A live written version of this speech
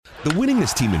The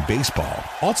winningest team in baseball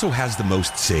also has the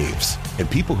most saves, and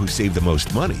people who save the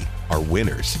most money are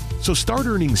winners. So start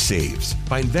earning saves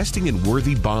by investing in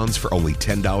worthy bonds for only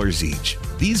 $10 each.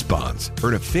 These bonds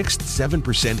earn a fixed 7%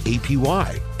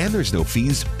 APY, and there's no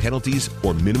fees, penalties,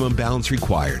 or minimum balance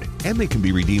required, and they can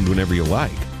be redeemed whenever you like.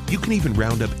 You can even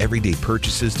round up everyday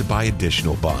purchases to buy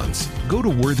additional bonds. Go to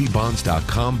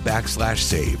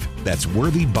worthybonds.com/save. That's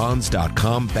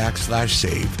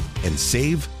worthybonds.com/save and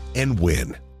save and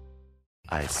win.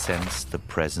 I sense the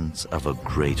presence of a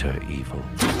greater evil.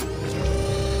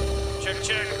 Check,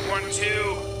 1, 2.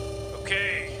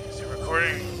 Okay, is it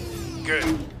recording? Good.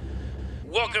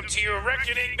 Welcome to your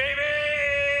reckoning,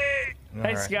 baby!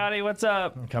 Hey, Scotty, what's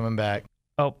up? I'm coming back.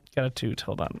 Oh, got a toot.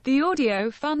 Hold on. The audio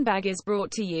fun bag is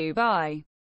brought to you by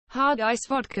Hard Ice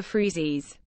Vodka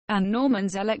Freezies and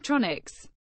Norman's Electronics.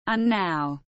 And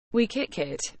now, we kick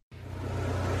it.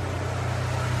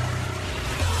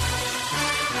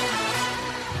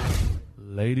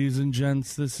 Ladies and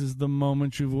gents, this is the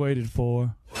moment you've waited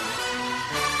for.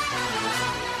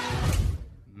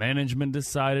 Management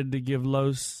decided to give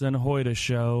Los and Hoyt a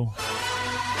show.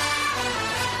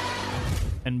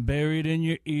 And buried in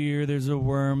your ear, there's a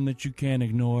worm that you can't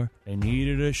ignore. They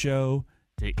needed a show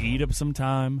to eat up some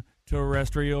time.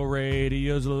 Terrestrial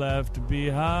radio's left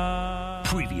behind.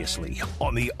 Previously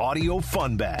on the Audio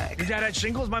Fun Bag. Your dad had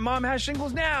shingles? My mom has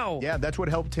shingles now. Yeah, that's what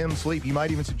helped him sleep. You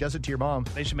might even suggest it to your mom.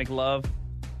 They should make love.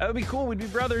 That would be cool. We'd be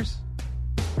brothers.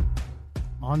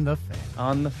 On the fan.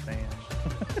 On the fan.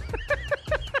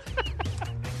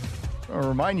 I'll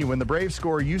remind you, when the Braves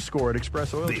score, you score at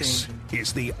Express Oil This Change.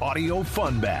 is the Audio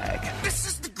Fun Bag. This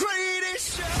is the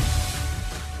greatest show.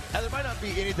 Now, there might not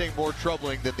be anything more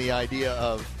troubling than the idea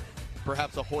of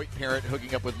perhaps a Hoyt parent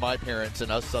hooking up with my parents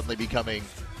and us suddenly becoming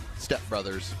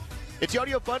stepbrothers. It's the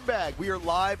Audio Fun Bag. We are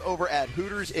live over at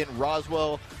Hooters in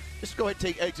Roswell. Just go ahead and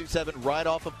take exit 7 right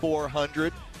off of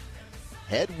 400.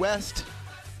 Head west.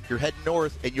 You're heading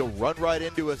north, and you'll run right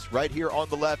into us right here on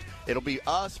the left. It'll be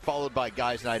us, followed by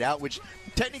Guys Night Out, which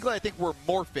technically I think we're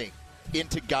morphing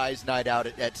into Guys Night Out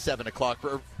at 7 o'clock.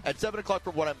 At 7 o'clock,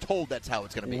 from what I'm told, that's how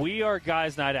it's going to be. We are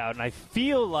Guys Night Out, and I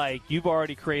feel like you've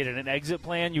already created an exit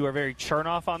plan. You are very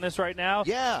Chernoff on this right now.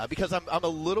 Yeah, because I'm a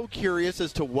little curious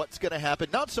as to what's going to happen.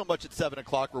 Not so much at 7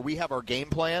 o'clock where we have our game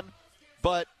plan,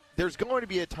 but there's going to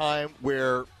be a time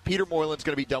where Peter Moylan's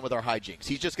going to be done with our hijinks.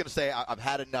 He's just going to say, I've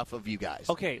had enough of you guys.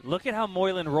 Okay, look at how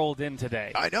Moylan rolled in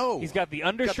today. I know. He's got the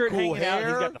undershirt cool hanging out. hair.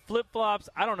 He's got the flip-flops.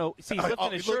 I don't know. See, he's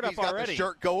lifting his shirt up He's got already. the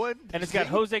shirt going. And it's got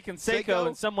Jose Canseco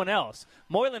and someone else.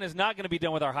 Moylan is not going to be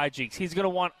done with our hijinks. He's going to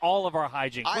want all of our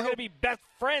hijinks. We're going to be best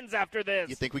friends after this.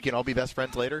 You think we can all be best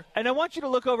friends later? And I want you to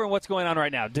look over at what's going on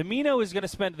right now. Domino is going to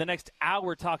spend the next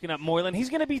hour talking up Moylan. He's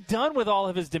going to be done with all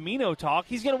of his Domino talk.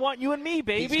 He's going to want you and me,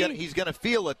 baby. He's going to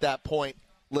feel at that point,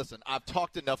 listen, I've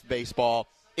talked enough baseball.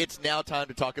 It's now time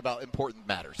to talk about important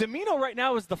matters. Domino right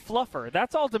now is the fluffer.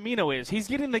 That's all Domino is. He's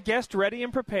getting the guest ready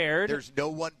and prepared. There's no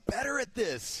one better at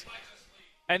this.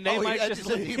 And they might just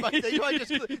leave.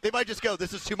 They might just go,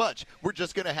 this is too much. We're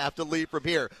just going to have to leave from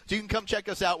here. So you can come check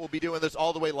us out. We'll be doing this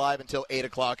all the way live until 8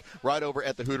 o'clock right over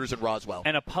at the Hooters in Roswell.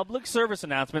 And a public service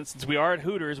announcement, since we are at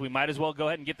Hooters, we might as well go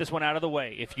ahead and get this one out of the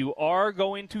way. If you are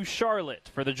going to Charlotte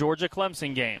for the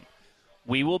Georgia-Clemson game,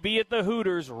 we will be at the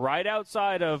Hooters right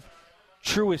outside of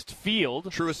Truist Field.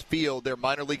 Truist Field, their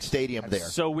minor league stadium there.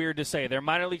 So weird to say. Their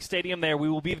minor league stadium there. We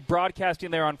will be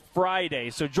broadcasting there on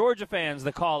Friday. So Georgia fans,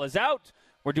 the call is out.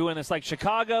 We're doing this like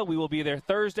Chicago. We will be there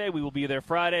Thursday. We will be there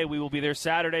Friday. We will be there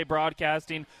Saturday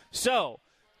broadcasting. So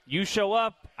you show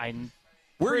up.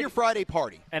 We're your Friday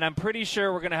party. And I'm pretty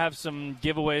sure we're going to have some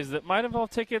giveaways that might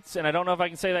involve tickets, and I don't know if I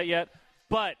can say that yet.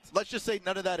 But let's just say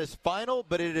none of that is final,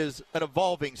 but it is an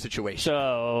evolving situation.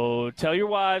 So tell your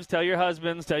wives, tell your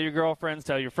husbands, tell your girlfriends,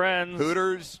 tell your friends.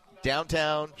 Hooters,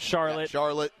 downtown, Charlotte.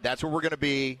 Charlotte, that's where we're going to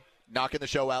be. Knocking the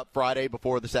show out Friday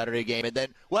before the Saturday game. And then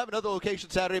we'll have another location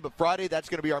Saturday, but Friday, that's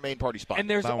going to be our main party spot. And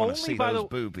there's I want to only see those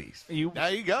boobies. There you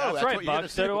go. That's right, Buck.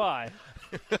 So do I.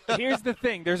 Here's the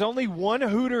thing. There's only one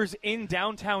Hooters in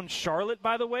downtown Charlotte,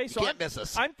 by the way. So you can't miss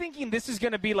us. I'm thinking this is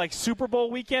going to be like Super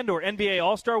Bowl weekend or NBA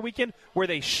All-Star weekend where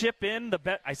they ship in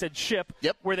I said ship.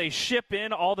 Yep. Where they ship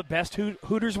in all the best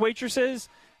Hooters waitresses.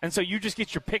 And so you just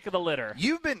get your pick of the litter.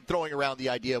 You've been throwing around the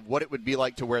idea of what it would be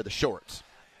like to wear the shorts.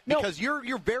 Because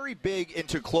you're very big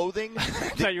into clothing. I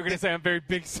thought you were going to say I'm very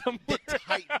big somewhere.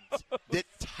 That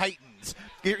tightens.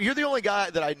 You're the only guy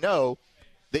that I know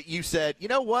that you said, you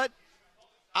know what?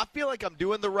 I feel like I'm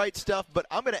doing the right stuff, but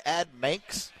I'm going to add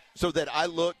Manx so that I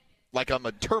look like I'm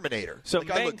a Terminator. So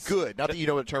like I look good. Not that you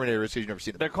know what a Terminator is because you've never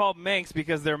seen it. They're called Manx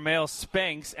because they're male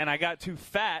Spanx, and I got too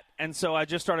fat, and so I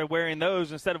just started wearing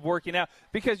those instead of working out.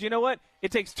 Because you know what?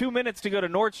 It takes 2 minutes to go to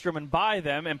Nordstrom and buy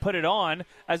them and put it on,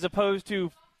 as opposed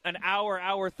to an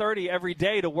hour 30 every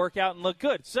day to work out and look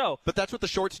good. But that's what the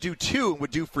shorts do, too, and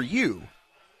would do for you.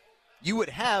 You would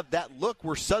have that look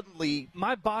where suddenly...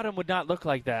 My bottom would not look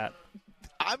like that.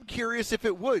 I'm curious if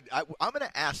it would. I'm going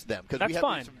to ask them because we have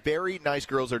fine. some very nice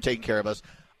girls that are taking care of us.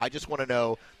 I just want to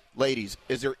know, ladies,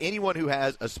 is there anyone who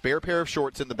has a spare pair of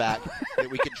shorts in the back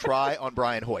that we can try on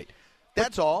Brian Hoyt?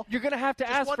 That's all. You're going to have to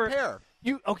just ask one for pair.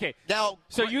 Okay. Now,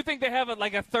 so you think they have a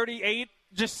 38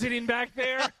 just sitting back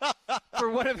there for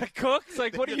one of the cooks?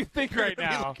 Like, what do you think right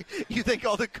now? You think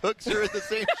all the cooks are in the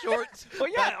same shorts? Well,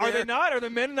 yeah. Are they not? Are the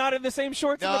men not in the same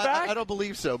shorts in the back? I don't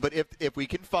believe so. But if we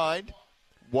can find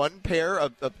one pair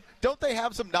of don't they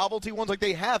have some novelty ones? Like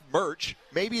they have merch.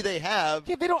 Maybe they have.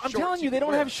 Yeah, they don't. I'm telling you, they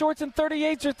don't have shorts in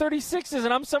 38s or 36s,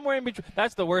 and I'm somewhere in between.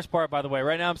 That's the worst part, by the way.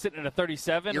 Right now, I'm sitting in a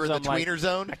 37. You're in the tweener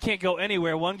zone. I can't go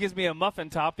anywhere. One gives me a muffin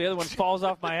top. The other one falls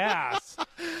off my ass.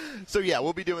 So yeah,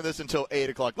 we'll be doing this until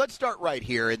 8:00. Let's start right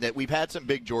here, in that we've had some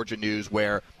big Georgia news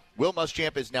where Will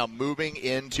Muschamp is now moving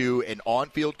into an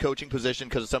on-field coaching position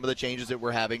because of some of the changes that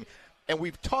we're having, and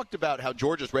we've talked about how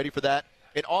Georgia's ready for that.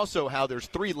 And also how there's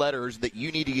 3 letters that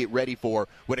you need to get ready for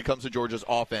when it comes to Georgia's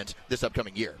offense this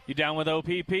upcoming year. You down with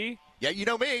OPP? Yeah, you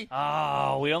know me.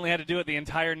 Oh, we only had to do it the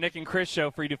entire Nick and Chris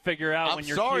show for you to figure out when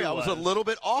your cue was. I'm sorry, I was a little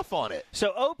bit off on it.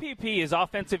 So OPP is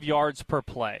offensive yards per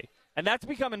play. And that's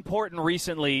become important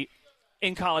recently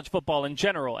in college football in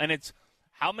general. And it's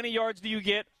how many yards do you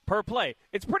get per play?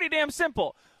 It's pretty damn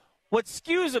simple. What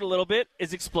skews it a little bit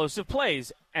is explosive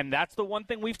plays. And that's the one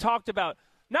thing we've talked about.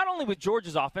 Not only with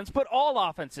Georgia's offense, but all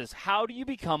offenses. How do you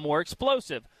become more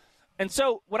explosive? And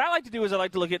so what I like to do is I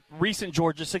like to look at recent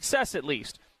Georgia success at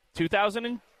least.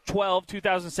 2012,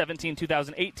 2017,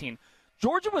 2018.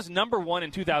 Georgia was number 1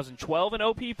 in 2012 in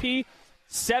OPP,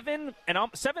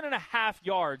 7.5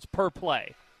 yards per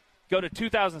play. Go to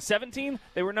 2017,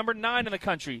 they were number 9 in the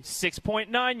country,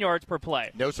 6.9 yards per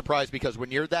play. No surprise, because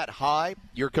when you're that high,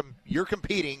 you're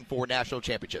competing for national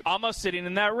championships. Almost sitting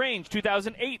in that range.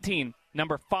 2018,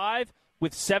 number 5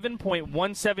 with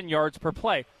 7.17 yards per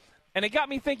play. And it got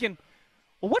me thinking,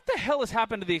 well, what the hell has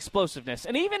happened to the explosiveness?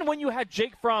 And even when you had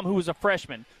Jake Fromm, who was a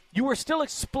freshman, you were still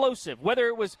explosive. Whether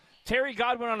it was Terry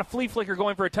Godwin on a flea flicker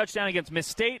going for a touchdown against Miss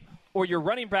State or your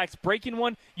running backs breaking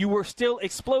one, you were still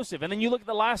explosive. And then you look at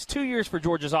the last 2 years for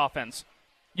Georgia's offense.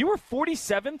 You were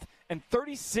 47th and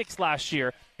 36th last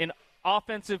year in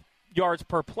offensive yards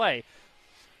per play.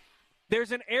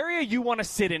 There's an area you want to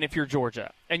sit in if you're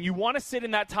Georgia, and you want to sit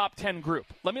in that top 10 group.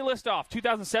 Let me list off.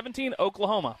 2017,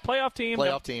 Oklahoma, playoff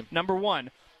team. Number 1.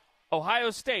 Ohio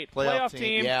State, playoff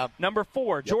team. Yeah. Number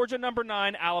 4. Yep. Georgia, number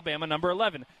 9. Alabama, number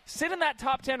 11. Sit in that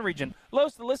top 10 region.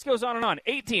 The list goes on and on.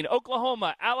 18,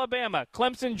 Oklahoma, Alabama,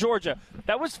 Clemson, Georgia.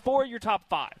 That was 4 of your top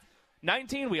 5.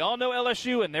 19, we all know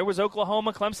LSU, and there was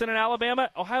Oklahoma, Clemson, and Alabama.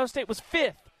 Ohio State was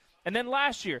 5th. And then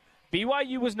last year,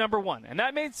 BYU was number 1. And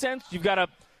that made sense. You've got a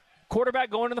quarterback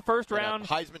going in the first round.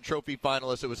 Heisman Trophy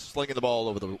finalist. It was slinging the ball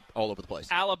all over the place.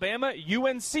 Alabama,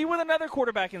 UNC with another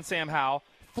quarterback in Sam Howell,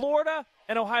 Florida,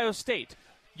 and Ohio State.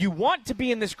 You want to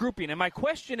be in this grouping. And my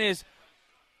question is,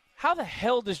 how the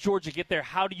hell does Georgia get there?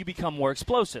 How do you become more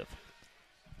explosive?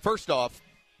 First off,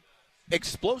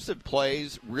 explosive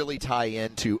plays really tie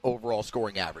into overall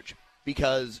scoring average.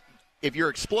 Because if you're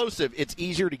explosive, it's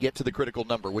easier to get to the critical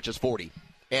number, which is 40.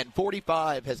 And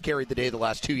 45 has carried the day the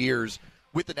last 2 years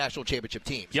with the national championship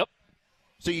teams. Yep.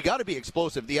 So you got to be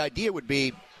explosive. The idea would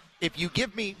be, if you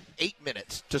give me 8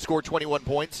 minutes to score 21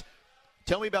 points,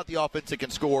 tell me about the offense that can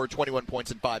score 21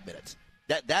 points in 5 minutes.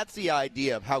 That's the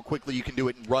idea of how quickly you can do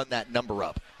it and run that number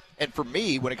up. And for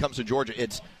me, when it comes to Georgia,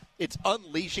 it's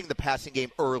unleashing the passing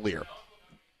game earlier.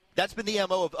 That's been the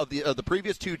MO of the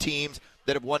previous 2 teams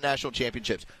that have won national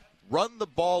championships. Run the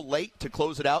ball late to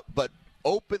close it out, but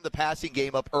open the passing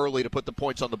game up early to put the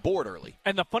points on the board early.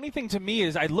 And the funny thing to me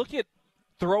is I look at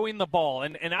throwing the ball,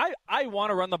 and I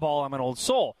want to run the ball. I'm an old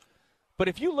soul. But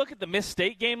if you look at the Miss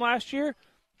State game last year,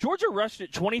 Georgia rushed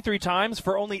it 23 times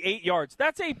for only 8 yards.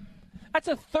 That's a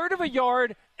third of a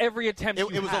yard every attempt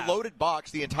It was a loaded box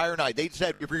the entire night. They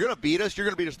said, if you're going to beat us, you're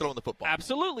going to beat us throwing the football.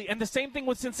 Absolutely. And the same thing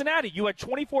with Cincinnati. You had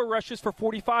 24 rushes for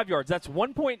 45 yards. That's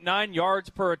 1.9 yards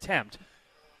per attempt.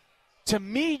 To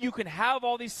me, you can have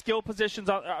all these skill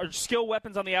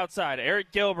weapons on the outside.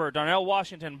 Eric Gilbert, Darnell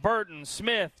Washington, Burton,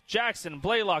 Smith, Jackson,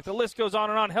 Blaylock. The list goes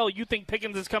on and on. Hell, you think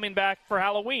Pickens is coming back for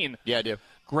Halloween. Yeah, I do.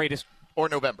 Greatest or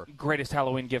November. Greatest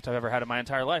Halloween gift I've ever had in my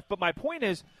entire life. But my point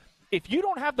is, if you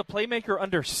don't have the playmaker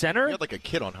under center. You had like a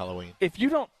kid on Halloween. If you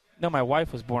don't. No, my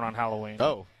wife was born on Halloween.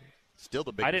 Oh, still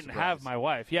the big I didn't surprise. have my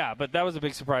wife, yeah, but that was a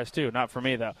big surprise too. Not for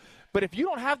me, though. But if you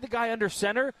don't have the guy under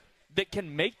center that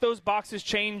can make those boxes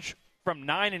change from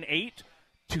 9 and 8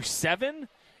 to 7,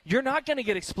 you're not going to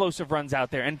get explosive runs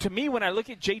out there. And to me, when I look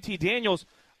at JT Daniels,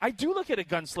 I do look at a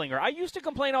gunslinger. I used to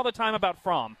complain all the time about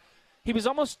Fromm. He was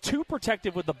almost too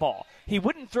protective with the ball. He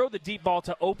wouldn't throw the deep ball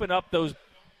to open up those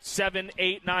 7,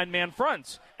 8, 9-man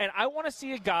fronts. And I want to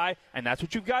see a guy, and that's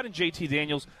what you've got in JT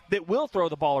Daniels, that will throw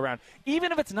the ball around.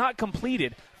 Even if it's not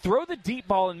completed, throw the deep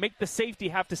ball and make the safety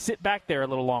have to sit back there a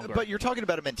little longer. But you're talking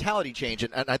about a mentality change,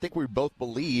 and I think we both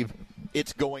believe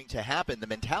it's going to happen. The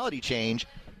mentality change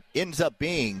ends up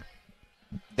being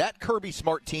that Kirby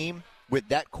Smart team with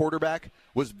that quarterback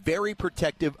was very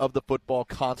protective of the football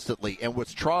constantly and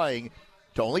was trying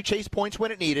to only chase points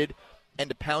when it needed and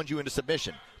to pound you into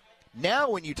submission. Now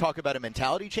when you talk about a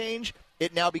mentality change,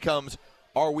 it now becomes,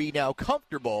 are we now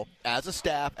comfortable as a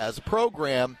staff, as a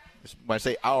program, when I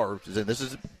say our, this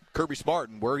is Kirby Smart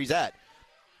and where he's at,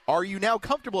 are you now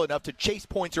comfortable enough to chase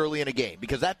points early in a game?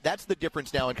 Because that's the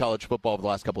difference now in college football over the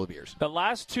last couple of years. The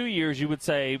last 2 years, you would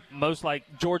say, most like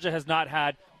Georgia has not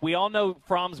had. We all know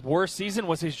Fromm's worst season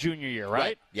was his junior year,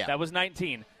 right? Yeah. That was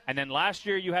 19. And then last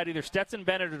year, you had either Stetson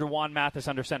Bennett or DeJuan Mathis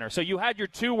under center. So you had your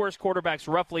two worst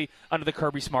quarterbacks roughly under the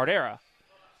Kirby Smart era.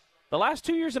 The last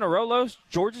 2 years in a row, Los,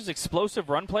 Georgia's explosive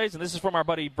run plays, and this is from our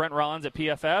buddy Brent Rollins at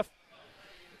PFF,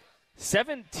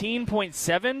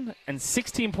 17.7 and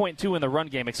 16.2 in the run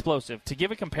game explosive. To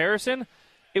give a comparison,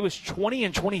 it was 20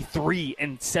 and 23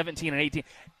 in 17 and 18.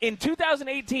 In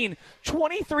 2018,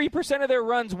 23% of their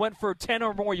runs went for 10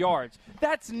 or more yards.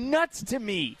 That's nuts to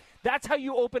me. That's how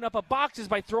you open up a box, is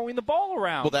by throwing the ball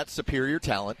around. Well, that's superior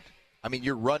talent. I mean,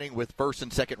 you're running with first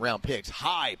and second round picks,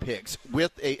 high picks,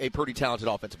 with a pretty talented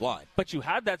offensive line. But you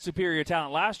had that superior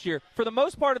talent last year. For the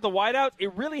most part of the wideouts,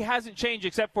 it really hasn't changed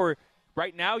except for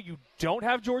right now you don't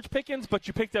have George Pickens, but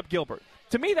you picked up Gilbert.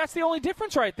 To me, that's the only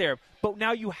difference right there. But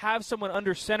now you have someone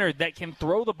under center that can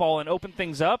throw the ball and open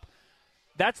things up.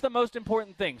 That's the most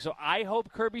important thing. So I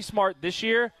hope Kirby Smart this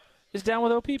year is down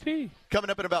with OPP. Coming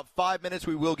up in about 5 minutes,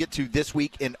 we will get to This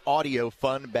Week in Audio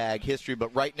Fun Bag History.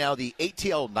 But right now, the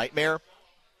ATL nightmare,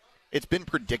 it's been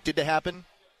predicted to happen.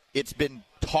 It's been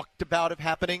talked about of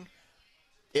happening.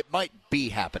 It might be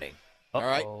happening. All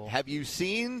right? Have you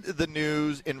seen the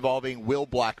news involving Will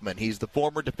Blackman? He's the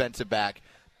former defensive back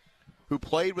who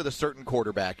played with a certain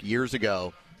quarterback years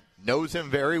ago, knows him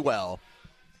very well,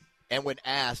 and when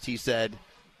asked, he said,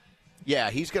 yeah,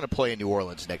 he's going to play in New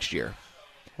Orleans next year.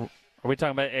 Are we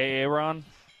talking about Aaron?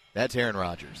 That's Aaron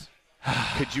Rodgers.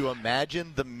 Could you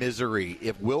imagine the misery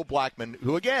if Will Blackman,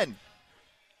 who, again,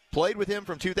 played with him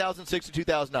from 2006 to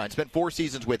 2009, spent 4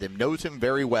 seasons with him, knows him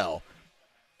very well,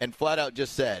 and flat out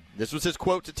just said, this was his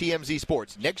quote to TMZ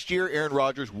Sports, next year Aaron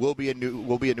Rodgers will be a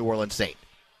New Orleans Saint.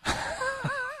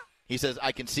 He says,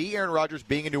 I can see Aaron Rodgers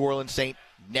being a New Orleans Saint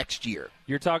next year.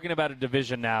 You're talking about a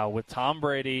division now with Tom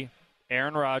Brady,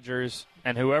 Aaron Rodgers,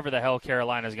 and whoever the hell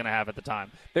Carolina is going to have at the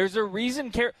time. There's a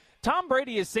reason Tom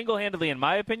Brady is single-handedly, in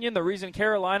my opinion, the reason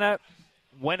Carolina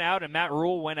went out and Matt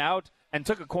Rule went out and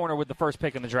took a corner with the first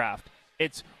pick in the draft.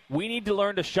 It's we need to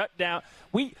learn to shut down.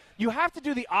 You have to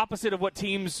do the opposite of what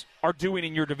teams are doing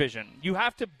in your division. You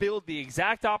have to build the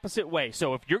exact opposite way.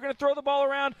 So if you're going to throw the ball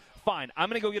around, fine, I'm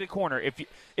going to go get a corner. If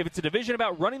it's a division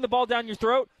about running the ball down your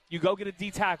throat, you go get a D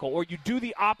tackle, or you do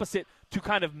the opposite to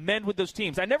kind of mend with those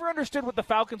teams. I never understood what the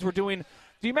Falcons were doing.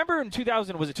 Do you remember in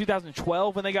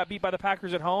 2012 when they got beat by the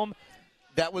Packers at home?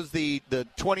 That was the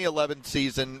 2011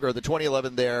 season, or the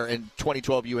 2011 there, and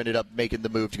 2012 you ended up making the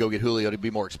move to go get Julio to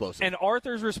be more explosive. And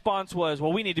Arthur's response was,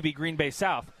 well, we need to be Green Bay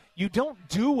South. You don't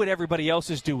do what everybody else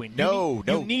is doing.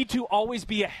 You need to always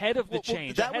be ahead of the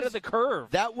change, ahead of the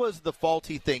curve. That was the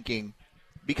faulty thinking,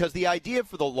 because the idea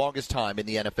for the longest time in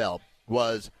the NFL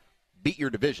was beat your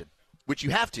division, which you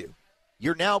have to.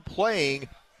 You're now playing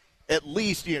at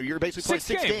least, you're basically playing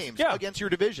 6 games against your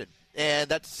division, and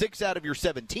that's 6 out of your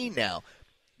 17 now.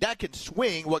 That can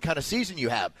swing what kind of season you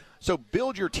have. So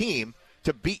build your team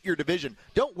to beat your division.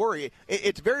 Don't worry.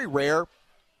 It's very rare.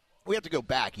 We have to go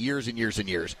back years and years and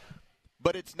years.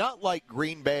 But it's not like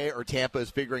Green Bay or Tampa is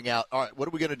figuring out, all right, what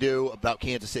are we going to do about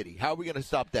Kansas City? How are we going to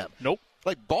stop them? Nope.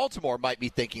 Like Baltimore might be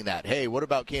thinking that. Hey, what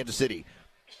about Kansas City?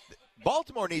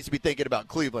 Baltimore needs to be thinking about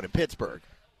Cleveland and Pittsburgh.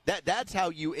 That's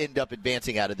how you end up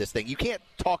advancing out of this thing. You can't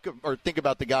talk or think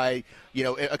about the guy,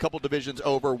 a couple divisions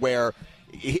over where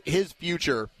his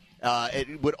future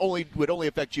it would only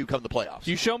affect you come the playoffs.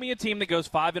 You show me a team that goes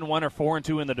 5-1 or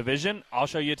 4-2 in the division, I'll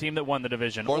show you a team that won the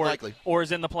division, more likely, or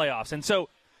is in the playoffs. And so,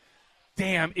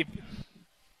 damn,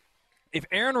 if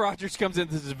Aaron Rodgers comes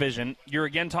into this division, you're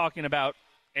again talking about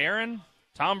Aaron,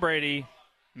 Tom Brady,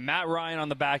 Matt Ryan on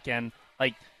the back end.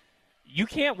 Like, you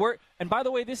can't work. And by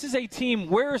the way, this is a team.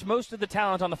 Where is most of the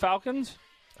talent on the Falcons?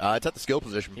 It's at the skill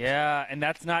position. Yeah, and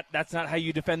that's not how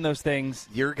you defend those things.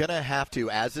 You're going to have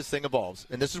to, as this thing evolves,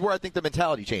 and this is where I think the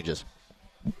mentality changes.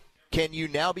 Can you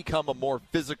now become a more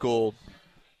physical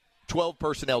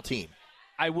 12-personnel team?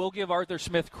 I will give Arthur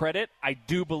Smith credit. I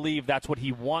do believe that's what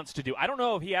he wants to do. I don't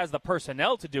know if he has the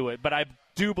personnel to do it, but I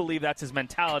do believe that's his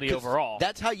mentality overall.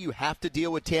 That's how you have to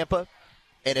deal with Tampa,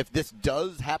 and if this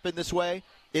does happen this way,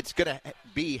 it's going to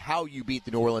be how you beat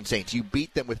the New Orleans Saints. You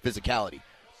beat them with physicality.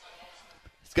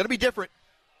 It's going to be different.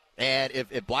 And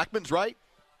if Blackman's right,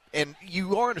 and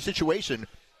you are in a situation,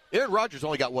 Aaron Rodgers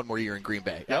only got one more year in Green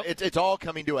Bay. Yep. It's all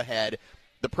coming to a head.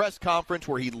 The press conference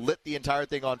where he lit the entire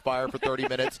thing on fire for 30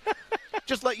 minutes,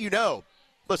 just let you know,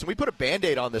 listen, we put a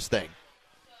Band-Aid on this thing.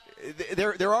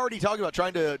 They're already talking about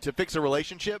trying to fix a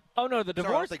relationship. Oh, no, the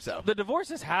divorce, I don't think so. The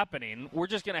divorce is happening. We're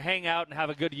just going to hang out and have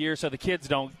a good year so the kids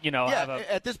don't, have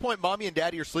a... At this point, Mommy and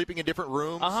Daddy are sleeping in different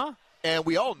rooms. Uh-huh. And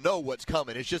we all know what's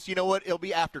coming. It's just, you know what? It'll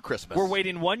be after Christmas. We're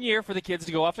waiting 1 year for the kids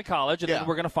to go off to college, and then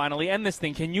we're going to finally end this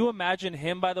thing. Can you imagine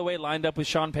him, by the way, lined up with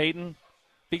Sean Payton?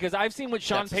 Because I've seen what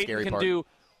Sean Payton can do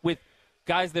with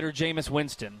guys that are Jameis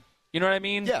Winston. You know what I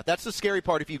mean? Yeah, that's the scary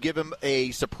part. If you give him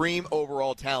a supreme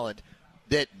overall talent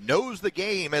that knows the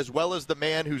game as well as the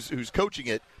man who's coaching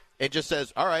it and just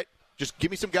says, all right, just give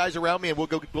me some guys around me and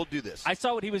we'll do this. I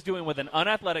saw what he was doing with an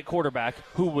unathletic quarterback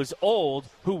who was old,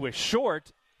 who was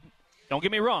short. Don't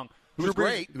get me wrong. Who was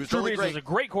great. Drew Brees was a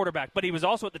great quarterback, but he was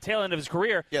also at the tail end of his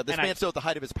career. Yeah, this man's still at the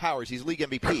height of his powers. He's league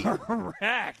MVP.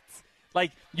 Correct.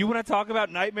 Like, you want to talk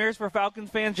about nightmares for Falcons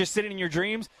fans just sitting in your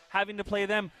dreams, having to play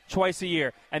them twice a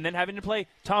year, and then having to play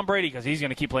Tom Brady, because he's going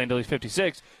to keep playing until he's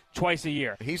 56, twice a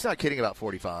year. He's not kidding about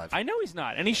 45. I know he's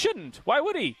not, and he shouldn't. Why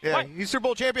would he? Yeah, he's Super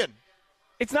Bowl champion.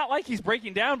 It's not like he's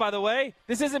breaking down, by the way.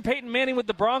 This isn't Peyton Manning with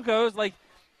the Broncos. Like,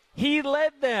 he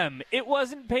led them. It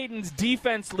wasn't Peyton's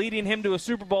defense leading him to a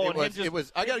Super Bowl. It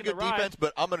was. I got a good defense,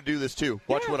 but I'm going to do this too.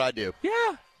 Watch what I do.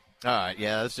 Yeah. All right.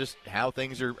 Yeah, that's just how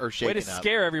things are shaking up. Way to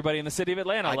scare everybody in the city of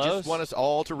Atlanta. I just want us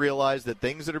all to realize that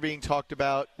things that are being talked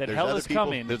about, that hell is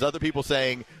coming. There's other people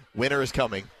saying winter is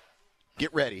coming.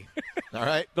 Get ready. All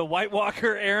right. The White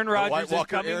Walker Aaron Rodgers is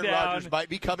coming Aaron down. Rodgers might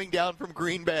be coming down from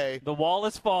Green Bay. The wall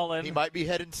is falling. He might be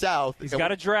heading south. He's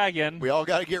got a dragon. We all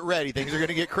got to get ready. Things are going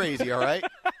to get crazy, all right?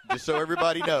 Just so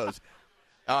everybody knows.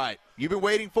 All right. You've been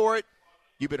waiting for it.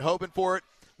 You've been hoping for it.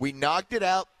 We knocked it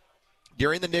out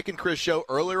during the Nick and Chris show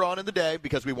earlier on in the day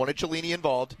because we wanted Cellini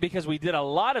involved. Because we did a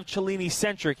lot of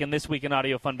Cellini-centric in This Week in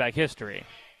Audio Fun Bag history.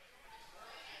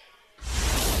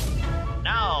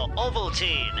 Now,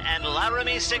 Ovaltine and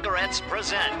Laramie Cigarettes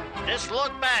present this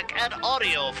look back at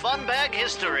Audio Fun Bag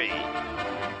history.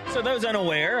 So those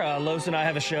unaware, Los and I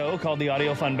have a show called The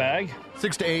Audio Fun Bag.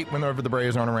 6 to 8 whenever the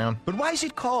Braves aren't around. But why is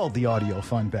it called The Audio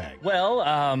Fun Bag? Well,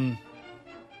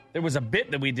 there was a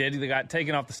bit that we did that got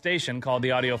taken off the station called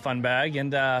The Audio Fun Bag,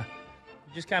 and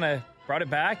just kind of brought it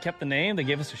back, kept the name, they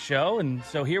gave us a show, and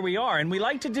so here we are. And we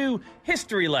like to do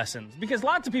history lessons because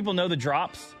lots of people know the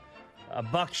drops.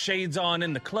 Buck shades on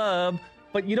in the club,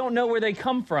 but you don't know where they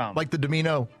come from. Like the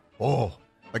Domino.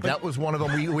 That was one of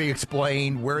them. We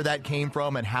explained where that came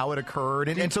from and how it occurred.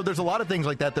 And so there's a lot of things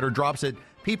like that are drops that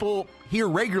people hear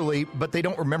regularly, but they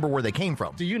don't remember where they came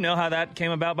from. Do you know how that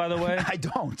came about, by the way? I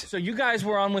don't. So you guys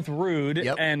were on with Rude,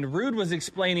 and Rude was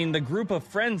explaining the group of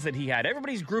friends that he had.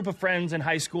 Everybody's group of friends in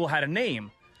high school had a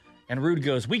name. And Rude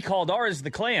goes, we called ours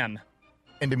the Clan.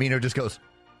 And Domino just goes,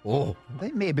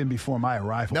 They may have been before my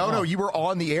arrival. No, you were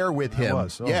on the air with him. I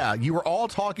was. Yeah, you were all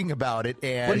talking about it.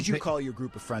 And what did you call your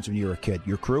group of friends when you were a kid?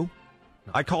 Your crew?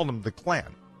 I called them the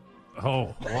Clan.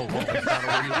 I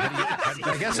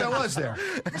guess I was there.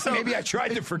 So maybe I tried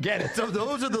to forget it. So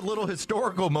those are the little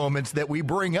historical moments that we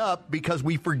bring up because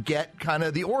we forget kind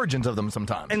of the origins of them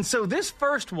sometimes. And so this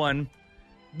first one,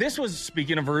 this was,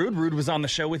 speaking of Rude, Rude was on the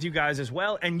show with you guys as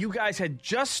well, and you guys had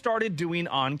just started doing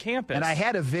On Campus. And I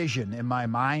had a vision in my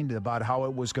mind about how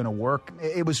it was going to work.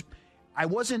 I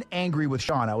wasn't angry with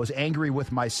Sean. I was angry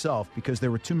with myself because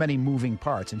there were too many moving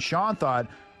parts. And Sean thought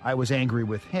I was angry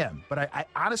with him. But I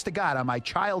honest to God, on my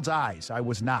child's eyes, I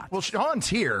was not. Well, Sean's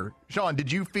here. Sean,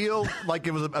 did you feel like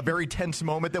it was a very tense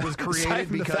moment that was created? Aside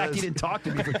from the fact he didn't talk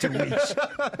to me for 2 weeks.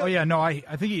 Oh, yeah, no, I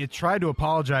think he tried to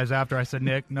apologize after I said,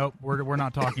 Nick, nope, we're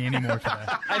not talking anymore today.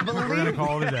 We're going to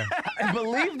call it a day. I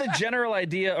believe the general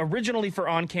idea originally for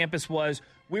On Campus was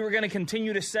we were going to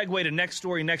continue to segue to next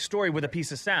story with a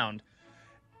piece of sound.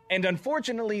 And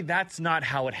unfortunately, that's not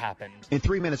how it happened. In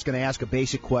 3 minutes, going to ask a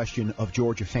basic question of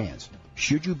Georgia fans.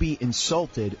 Should you be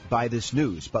insulted by this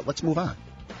news? But let's move on.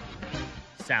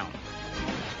 Sound.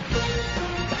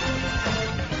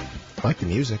 I like the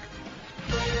music.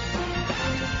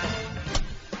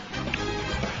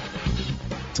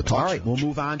 All right, we'll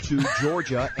move on to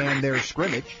Georgia and their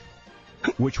scrimmage,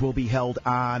 which will be held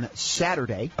on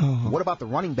Saturday. What about the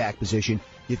running back position?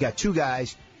 You've got two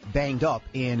guys banged up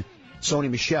in Sony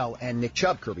Michel and Nick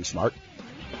Chubb, Kirby Smart.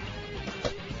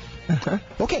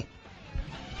 Okay.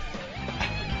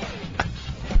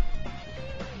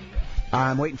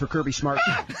 I'm waiting for Kirby Smart.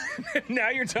 Now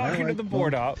you're talking to the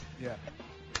board op. Yeah.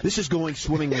 This is going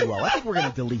swimmingly well. I think we're going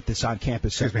to delete this on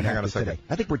campus segment hang on a second. today.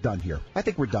 I think we're done here.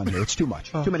 It's too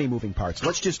much. Too many moving parts.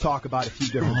 Let's just talk about a few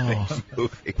different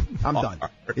things. I'm done.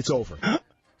 It's over.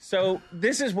 So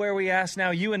this is where we ask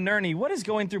now, you and Nerney, what is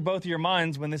going through both of your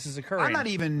minds when this is occurring? I'm not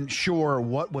even sure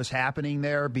what was happening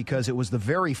there because it was the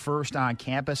very first on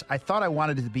campus. I thought I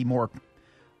wanted it to be more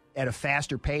at a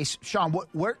faster pace. Sean,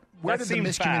 where did the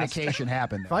miscommunication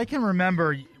happen there? If I can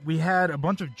remember, we had a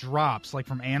bunch of drops, like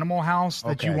from Animal House,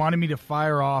 that you wanted me to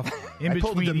fire off in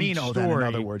between each story. Then, in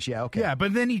other words, yeah, okay. Yeah,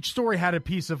 but then each story had a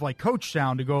piece of like coach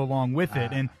sound to go along with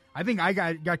it, and I think I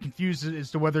got confused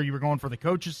as to whether you were going for the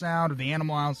coach's sound or the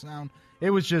Animal House sound. It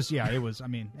was just, I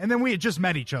mean, and then we had just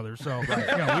met each other, so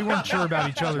we weren't sure about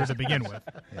each other to begin with.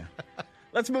 Yeah.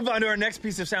 Let's move on to our next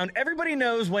piece of sound. Everybody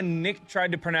knows when Nick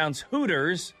tried to pronounce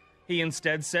Hooters, he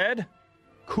instead said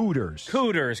Cooters.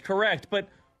 Cooters, correct. But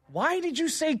why did you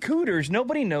say Cooters?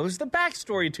 Nobody knows the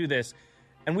backstory to this.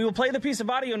 And we will play the piece of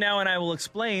audio now, and I will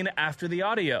explain after the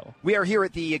audio. We are here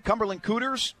at the Cumberland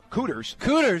Cooters.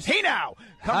 Hey now!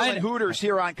 Cumberland Hooters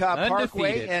here on Cobb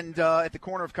Parkway and at the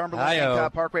corner of Cumberland and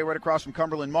Cobb Parkway, right across from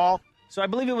Cumberland Mall. So I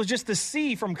believe it was just the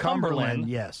C from Cumberland.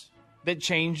 Yes. That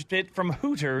changed it from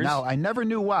Hooters. Now, I never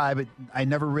knew why, but I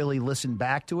never really listened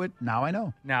back to it. Now I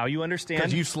know. Now you understand.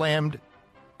 Because you slammed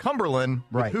Cumberland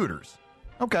with Hooters.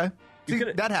 Okay.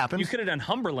 That happens. You could have done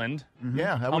Humberland. Mm-hmm.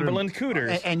 Yeah. Humberland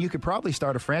Cooters. And you could probably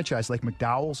start a franchise like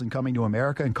McDowell's and Coming to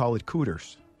America and call it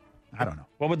Cooters. I don't know.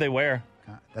 What would they wear?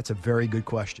 That's a very good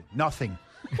question. Nothing.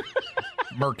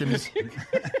 Merkins.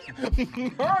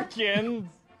 Merkins.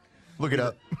 Look it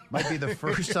up. Might be the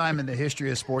first time in the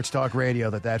history of sports talk radio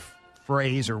that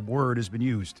phrase or word has been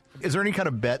used. Is there any kind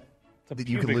of bet that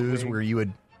you could lose where you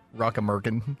would rock a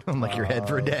Merkin on your head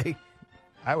for a day?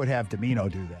 I would have Domino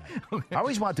do that. Okay. I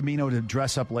always want Domino to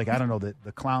dress up like, I don't know,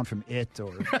 the clown from It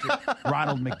or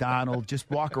Ronald McDonald. Just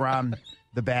walk around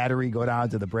the Battery, go down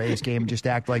to the Braves game, and just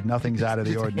act like nothing's out of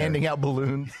the ordinary. Handing out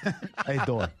balloons. How you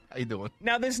doing? How you doing?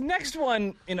 Now, this next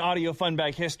one in Audio Fun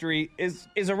Bag history is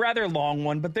a rather long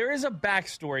one, but there is a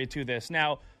backstory to this.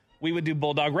 Now, we would do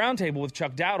Bulldog Roundtable with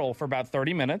Chuck Dowdle for about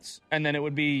 30 minutes, and then it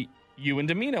would be you and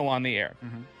Domino on the air.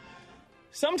 Mm-hmm.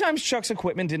 Sometimes Chuck's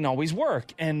equipment didn't always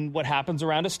work, and what happens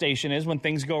around a station is when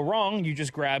things go wrong, you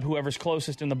just grab whoever's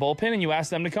closest in the bullpen and you ask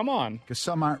them to come on. Because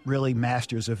some aren't really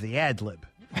masters of the ad-lib.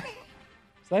 Is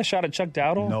that a shot at Chuck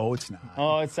Dowdle? No, it's not.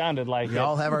 Oh, it sounded like it. We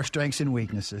all have our strengths and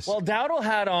weaknesses. Well, Dowdle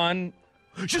had on...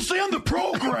 Just stay on the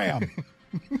program!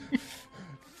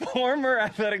 Former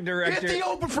athletic director... Get the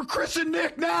open for Chris and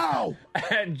Nick now!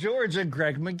 At Georgia,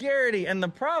 Greg McGarity. And the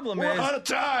problem We're out of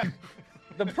time!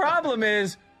 The problem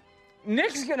is...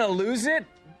 Nick's going to lose it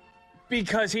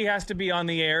because he has to be on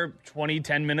the air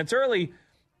 10 minutes early.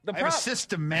 I have a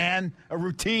system, man, a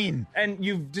routine. And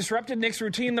you've disrupted Nick's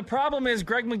routine. The problem is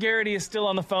Greg McGarity is still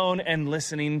on the phone and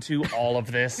listening to all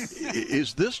of this.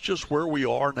 Is this just where we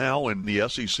are now in the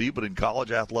SEC, but in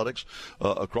college athletics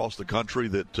across the country,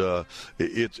 that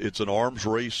it's an arms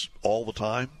race all the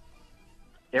time?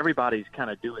 Everybody's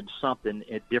kind of doing something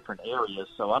at different areas,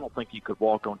 so I don't think you could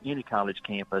walk on any college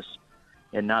campus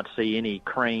and not see any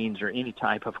cranes or any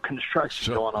type of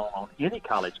construction going on any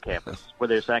college campus,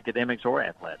 whether it's academics or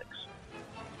athletics.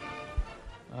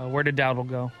 Where did Dowdle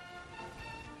go?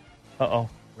 Uh-oh.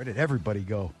 Where did everybody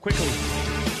go? Quickly.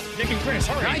 Nick and Chris,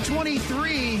 hurry.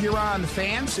 923 here on the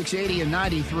Fan, 680 and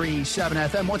 93.7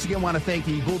 FM. Once again, want to thank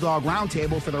the Bulldog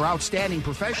Roundtable for their outstanding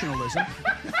professionalism.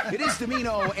 It is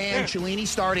Domino and Cellini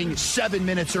starting 7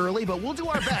 minutes early, but we'll do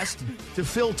our best to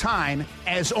fill time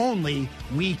as only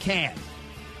we can.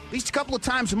 At least a couple of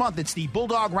times a month, it's the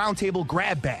Bulldog Roundtable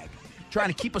grab bag. Trying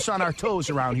to keep us on our toes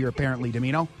around here, apparently,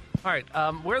 Domino. All right,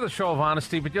 we're the show of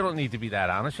honesty, but you don't need to be that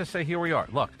honest. Just say, here we are.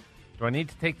 Look, do I need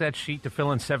to take that sheet to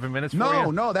fill in 7 minutes for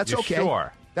you? No, that's okay.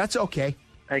 Sure? That's okay.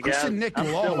 Hey, Chris guys, and Nick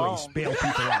will always bail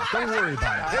people out. Don't worry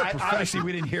about it. Obviously,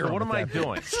 we didn't hear So what am I that.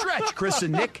 doing? Stretch, Chris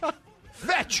and Nick.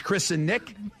 Fetch, Chris and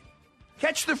Nick.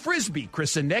 Catch the Frisbee,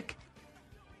 Chris and Nick.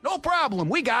 No problem.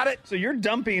 We got it. So you're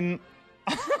dumping.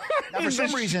 Now, for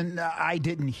some reason, I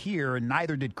didn't hear, and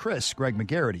neither did Chris, Greg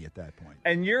McGarity at that point.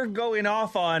 And you're going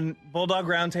off on Bulldog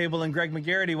Roundtable and Greg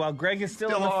McGarity while Greg is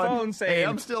still on the phone saying, hey,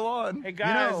 I'm still on. Hey,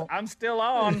 guys, I'm still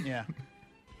on. Yeah.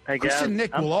 Hey, Chris guys, and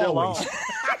Nick I'm will still always.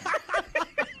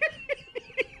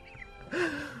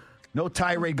 No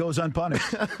tirade goes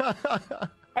unpunished.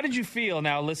 How did you feel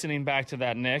now listening back to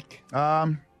that, Nick?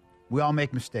 We all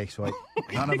make mistakes, right?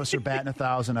 None of us are batting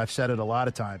 1,000. I've said it a lot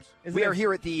of times. We are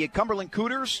here at the Cumberland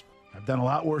Cooters. I've done a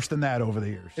lot worse than that over the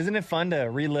years. Isn't it fun to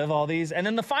relive all these? And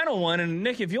then the final one, and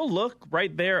Nick, if you'll look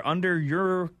right there under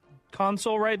your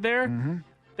console right there,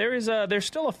 there's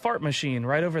still a fart machine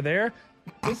right over there.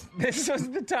 This was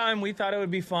the time we thought it would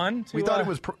be fun. We thought it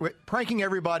was pranking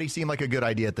everybody seemed like a good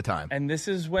idea at the time. And this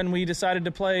is when we decided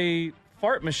to play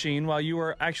fart machine while you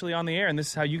were actually on the air, and this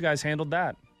is how you guys handled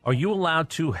that. Are you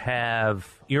allowed to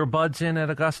have earbuds in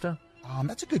at Augusta?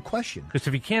 That's a good question. Because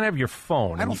if you can't have your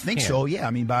phone, I don't think so. Yeah,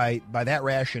 I mean, by that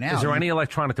rationale. Is there any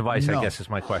electronic device, No. I guess is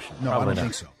my question. No, Probably I don't not.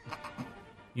 think so.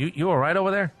 You all right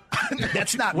over there?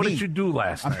 That's not What me. did you do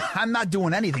last night? I'm not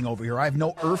doing anything over here. I have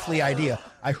no earthly idea.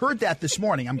 I heard that this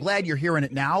morning. I'm glad you're hearing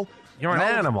it now. You're an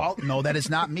animal. No, that is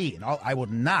not me. And I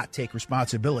will not take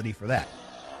responsibility for that.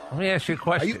 Let me ask you a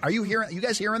question. Are you hearing? You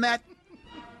guys hearing that?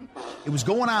 It was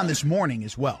going on this morning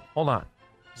as well. Hold on.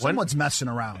 Someone's messing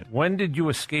around. When did you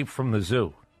escape from the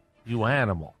zoo? You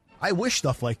animal. I wish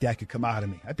stuff like that could come out of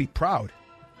me. I'd be proud.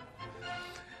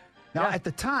 Now, at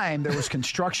the time, there was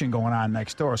construction going on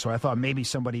next door, so I thought maybe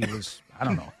somebody was, I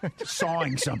don't know,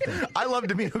 sawing something. I love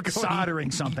to be soldering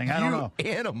something. I don't know.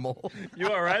 Animal. You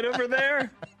all right over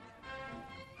there?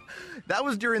 That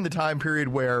was during the time period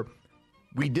where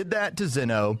we did that to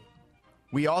Zeno.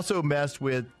 We also messed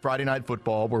with Friday Night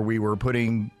Football, where we were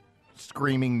putting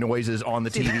screaming noises on the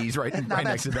TVs right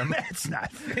next to them. That's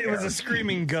not fair. It was a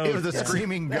screaming goat. It was a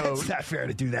screaming goat. It's not fair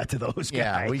to do that to those guys.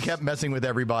 Yeah, we kept messing with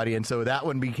everybody, and so that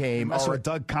one became. Messing with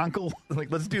Doug Conkle? Like,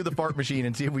 let's do the fart machine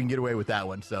and see if we can get away with that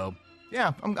one. So,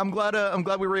 yeah, I'm glad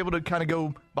we were able to kind of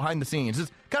go behind the scenes. It's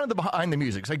kind of the behind the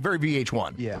music. It's like very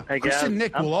VH1. Yeah. Hey, Chris guys, and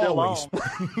Nick I'm will still always.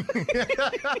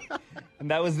 And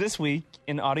that was this week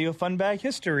in Audio Fun Bag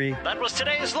history. That was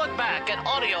today's look back at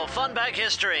Audio Fun Bag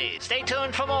history. Stay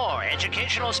tuned for more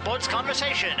educational sports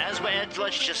conversation as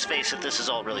let's just face it, this is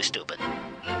all really stupid.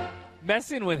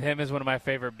 Messing with him is one of my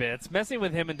favorite bits. Messing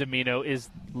with him and Domino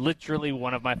is literally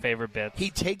one of my favorite bits.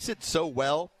 He takes it so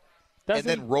well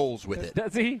then rolls with it.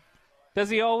 Does he?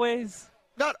 Does he always?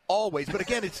 Not always, but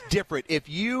again, it's different. If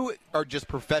you are just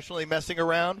professionally messing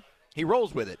around, he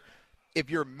rolls with it. If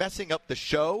you're messing up the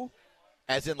show,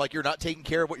 as in like you're not taking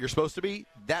care of what you're supposed to be,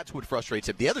 that's what frustrates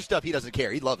him. The other stuff, he doesn't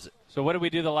care. He loves it. So what did we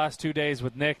do the last 2 days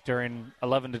with Nick during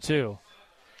 11 to 2?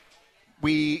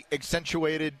 We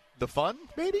accentuated the fun,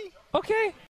 maybe?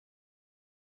 Okay.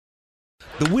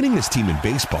 The winningest team in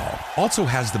baseball also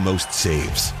has the most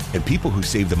saves, and people who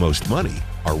save the most money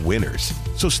are winners.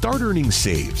 So start earning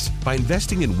saves by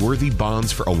investing in worthy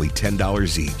bonds for only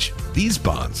 $10 each. These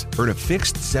bonds earn a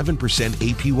fixed 7%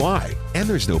 APY, and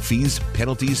there's no fees,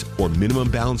 penalties, or minimum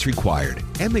balance required,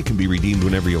 and they can be redeemed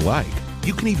whenever you like.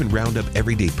 You can even round up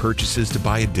everyday purchases to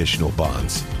buy additional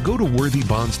bonds. Go to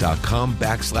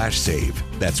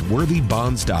worthybonds.com/save. That's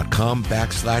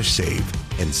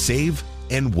worthybonds.com/save and save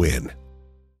and win.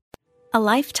 A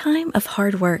lifetime of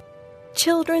hard work,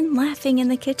 children laughing in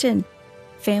the kitchen,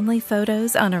 family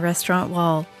photos on a restaurant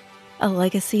wall, a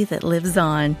legacy that lives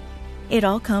on. It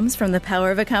all comes from the power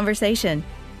of a conversation,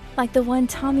 like the one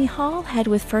Tommy Hall had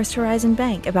with First Horizon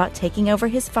Bank about taking over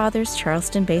his father's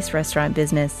Charleston-based restaurant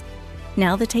business.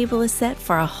 Now the table is set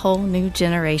for a whole new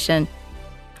generation.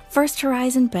 First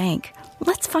Horizon Bank.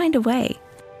 Let's find a way.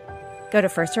 Go to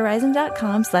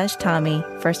firsthorizon.com/Tommy.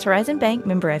 First Horizon Bank,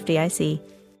 member FDIC.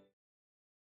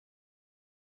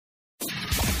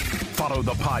 Follow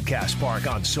the Podcast Park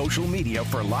on social media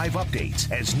for live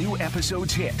updates as new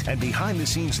episodes hit and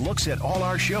behind-the-scenes looks at all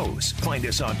our shows. Find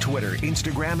us on Twitter,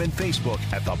 Instagram, and Facebook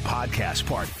at the Podcast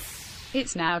Park.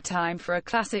 It's now time for a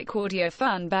classic audio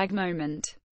fun bag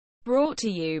moment. Brought to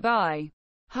you by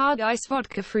Hard Ice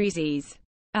Vodka Freezies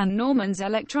and Norman's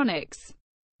Electronics.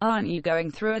 Aren't you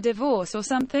going through a divorce or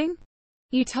something?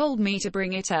 You told me to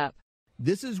bring it up.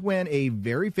 This is when a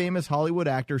very famous Hollywood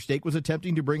actor, Steak, was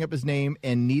attempting to bring up his name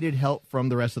and needed help from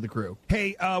the rest of the crew.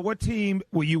 Hey, what team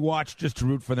will you watch just to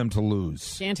root for them to lose?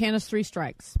 Santana's Three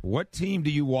Strikes. What team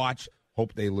do you watch,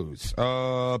 hope they lose?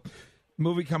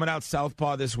 Movie coming out,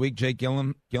 Southpaw, this week. Jake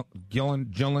Gyllenhaal.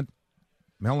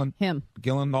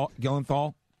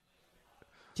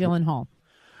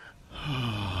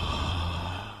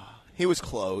 He was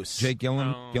close. Jake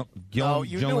Gyllenhaal.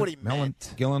 You knew what he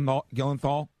meant.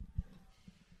 Gyllenhaal.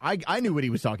 I knew what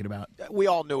he was talking about. We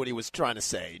all knew what he was trying to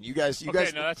say. And you guys. No,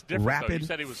 that's different. Though. You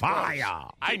said he was fire. Close.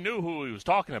 I knew who he was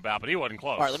talking about, but he wasn't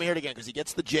close. All right, let me hear it again because he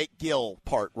gets the Jake Gill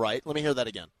part right. Let me hear that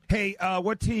again. Hey,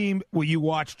 what team will you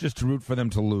watch just to root for them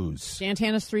to lose?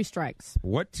 Santana's 3 Strikes.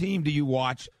 What team do you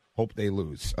watch? Hope they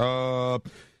lose.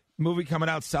 Movie coming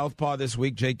out Southpaw this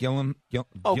week. Jake Gyllenhaal.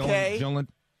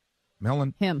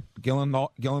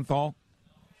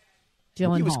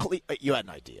 He was you had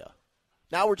an idea.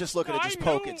 Now we're just looking at just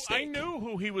poking steak. I knew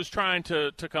who he was trying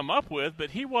to come up with, but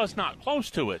he was not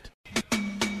close to it.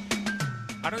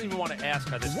 I don't even want to ask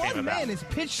how this came about. One man has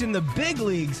pitched in the big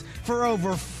leagues for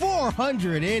over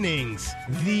 400 innings.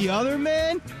 The other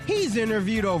man, he's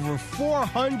interviewed over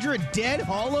 400 dead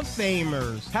Hall of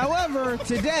Famers. However,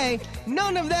 today,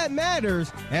 none of that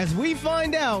matters as we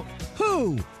find out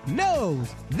who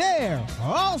knows their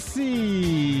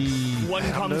Aussie. One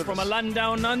comes from a land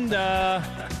down under.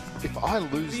 If I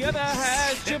lose the other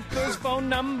has Chipper's phone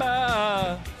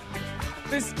number.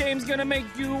 This game's gonna make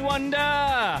you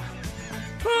wonder.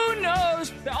 Who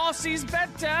knows? The Aussie's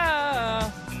better.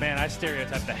 Man, I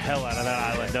stereotyped the hell out of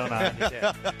that island, don't I?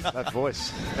 That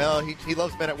voice. Well, he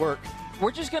loves men at work. We're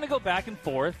just going to go back and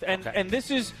forth. And this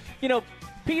is,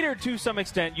 Peter, to some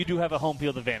extent, you do have a home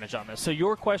field advantage on this. So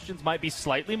your questions might be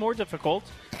slightly more difficult.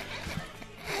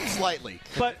 Slightly.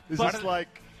 But is this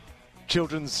like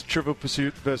children's Trivial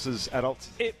Pursuit versus adults?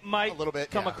 It might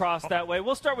come across that way.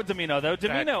 We'll start with Domino, though.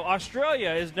 Domino, Australia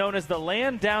is known as the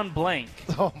land down blank.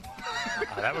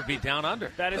 That would be down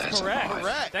under. That is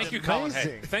correct. Thank you, Colin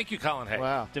Hay. Thank you, Colin Hay.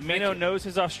 Wow. Domino knows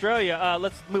his Australia.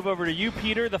 Let's move over to you,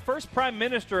 Peter. The first Prime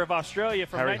Minister of Australia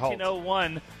from Harry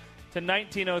 1901 to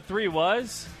 1903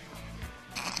 was...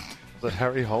 Was it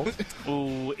Harry Holt?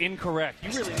 Ooh, incorrect.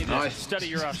 You really need to study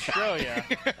your Australia.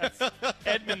 That's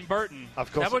Edmund Burton.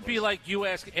 Of course. That would be like you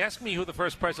ask me who the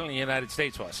first president of the United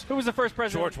States was. Who was the first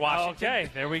president? George Washington. Okay,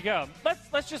 there we go.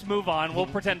 Let's just move on. We'll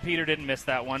pretend Peter didn't miss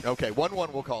that one. Okay,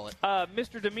 1-1 we'll call it.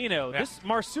 Mr. Domino, this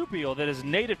marsupial that is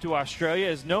native to Australia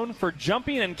is known for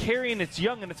jumping and carrying its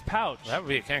young in its pouch. That would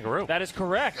be a kangaroo. That is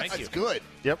correct. Thank you. That's good.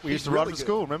 Yep, we used to ride them to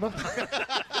school, remember?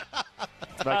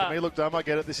 Making me look dumb. I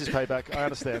get it. This is payback. I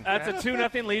understand. That's a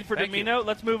 2-0 lead for Domino.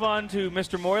 Let's move on to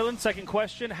Mr. Moylan. Second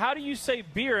question. How do you say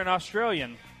beer in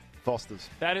Australian? Foster's.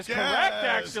 That is correct,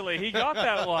 actually. He got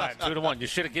that one. 2-1. You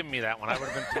should have given me that one. I would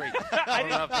have been 3.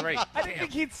 I didn't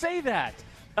think he'd say that.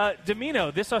 Domino,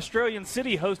 this Australian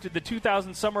city hosted the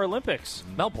 2000 Summer Olympics.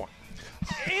 Melbourne.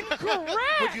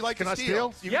 Incorrect. Would you like to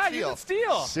steal? You can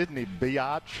steal. Sydney,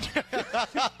 biatch.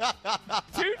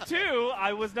 2-2.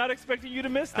 I was not expecting you to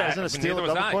miss that. Isn't a steal of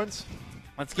double points?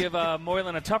 Let's give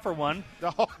Moylan a tougher one.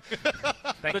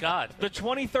 Thank God. The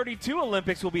 2032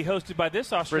 Olympics will be hosted by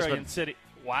this Australian city.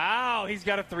 Wow, he's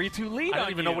got a 3-2 lead. I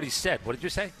don't even know what he said. What did you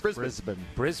say? Brisbane.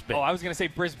 Oh, I was going to say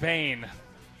Brisbane.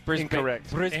 Incorrect.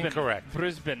 Brisbane. Incorrect.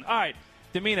 Brisbane. All right.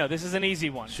 Domino, this is an easy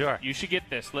one. Sure. You should get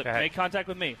this. Make contact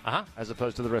with me. Uh-huh. As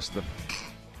opposed to the rest of them.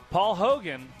 Paul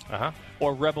Hogan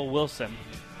or Rebel Wilson?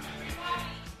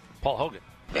 Paul Hogan.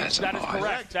 That is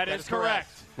correct. That is correct.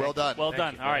 Well done. Well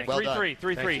done. All right.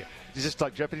 3-3. Is this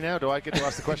like Jeopardy now? Do I get to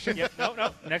ask the question?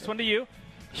 No. Next one to you.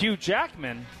 Hugh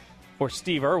Jackman or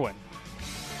Steve Irwin?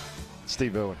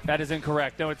 Steve Irwin. That is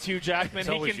incorrect. No, it's Hugh Jackman.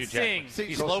 He can sing.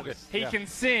 He's Logan. He can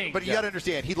sing. But you got to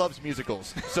understand, he loves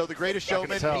musicals. So The Greatest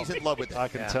Showman, he's in love with it. I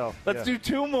can tell. Let's do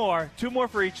two more. Two more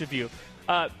for each of you.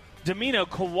 Domino,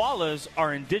 koalas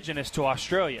are indigenous to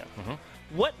Australia.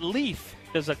 What leaf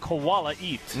does a koala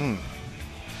eat?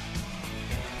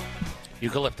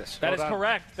 Eucalyptus. That is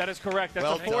correct. That's a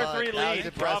 4-3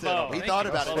 lead. Bravo. He thought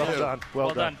about it, too. Well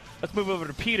done. Let's move over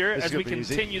to Peter as we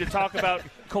continue to talk about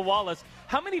koalas.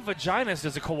 How many vaginas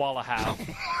does a koala have?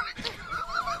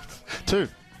 2.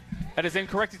 That is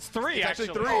incorrect. It's 3, It's actually.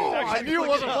 3. I knew it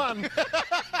wasn't 1.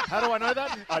 How do I know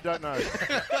that? I don't know.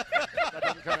 That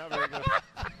doesn't come out very good.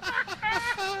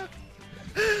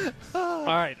 All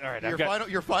right.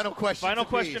 Your final question. Final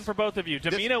question for both of you.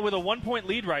 Domino with a 1-point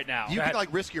lead right now. You can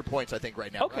risk your points, I think,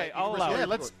 right now. Okay, right? I'll allow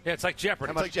it. It's like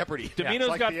Jeopardy. It's like Jeopardy.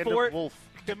 Domino's got 4.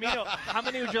 Domino, how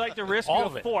many would you like to risk? All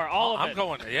of it. 4. All of it. I'm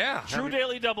going, yeah. True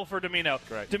daily double for Domino.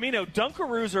 Great. Domino,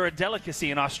 Dunkaroos are a delicacy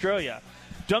in Australia.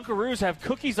 Dunkaroos have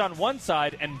cookies on one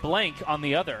side and blank on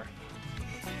the other.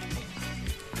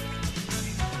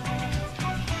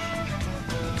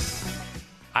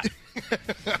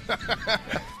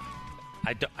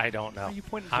 I don't know.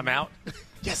 I'm out.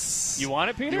 Yes. You want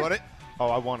it, Peter? You want it? Oh,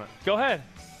 I want it. Go ahead.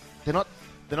 They're not.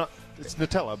 It's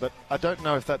Nutella, but I don't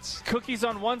know if that's cookies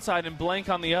on one side and blank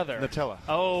on the other. Nutella.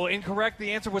 Oh, incorrect.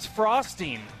 The answer was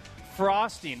frosting.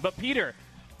 frosting. But, Peter,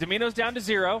 Domino's down to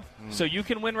 0, so you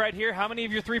can win right here. How many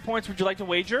of your 3 points would you like to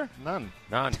wager? None.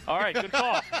 All right, good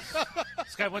call.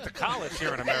 This guy went to college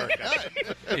here in America.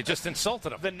 You just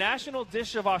insulted him. The national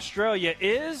dish of Australia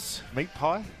is? Meat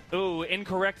pie? Ooh,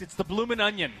 incorrect. It's the bloomin'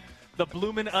 onion. The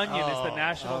bloomin' onion is the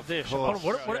national dish.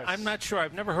 I'm not sure.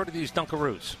 I've never heard of these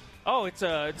Dunkaroos. Oh, it's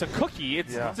a cookie.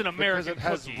 It's an American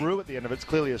because it has roux at the end of it. It's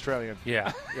clearly Australian.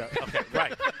 Yeah. Okay.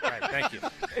 Right. Thank you.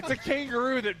 It's a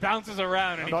kangaroo that bounces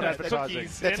around and he puts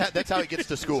cookies. That's how it gets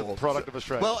to school. It's a product of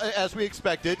Australia. Well, as we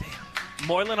expected,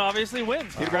 Moylan obviously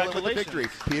wins. Peter Moylan with the victory.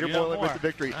 Peter Moylan with the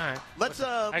victory. All right.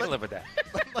 I can live with that.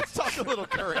 Let's talk a little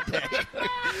current day.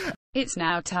 It's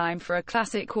now time for a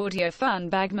classic audio fun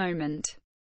bag moment.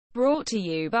 Brought to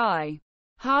you by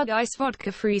Hard Ice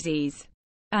Vodka Freezies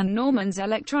and Norman's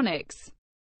Electronics.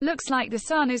 Looks like the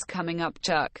sun is coming up,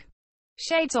 Chuck.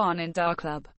 Shades on in Dark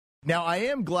Club. Now, I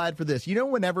am glad for this. You know,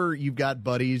 whenever you've got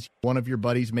buddies, one of your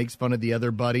buddies makes fun of the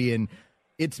other buddy, and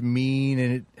it's mean,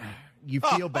 and you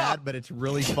feel bad, but it's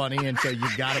really funny, and so you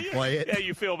got to play it. Yeah,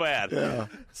 you feel bad. Yeah.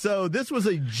 So this was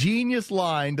a genius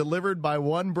line delivered by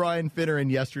one Brian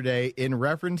Finneran yesterday in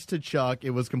reference to Chuck.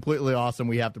 It was completely awesome.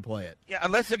 We have to play it. Yeah,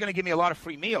 unless they're going to give me a lot of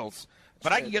free meals.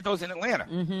 But I can get those in Atlanta.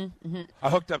 I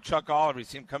hooked up Chuck Oliver. You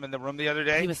see him come in the room the other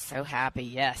day? He was so happy,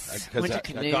 yes. Because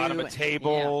I got him a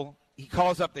table. Yeah. He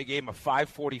calls up. They gave him a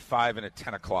 5:45 and a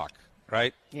 10 o'clock,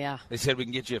 right? Yeah. They said, we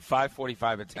can get you at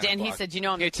 5:45 and 10 And he said, you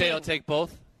know, I'm the I'll take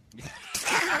both.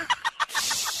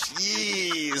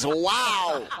 Jeez,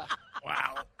 wow.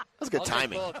 Wow. That's good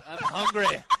timing. I'm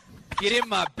hungry. Get in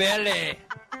my belly.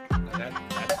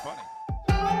 That's funny.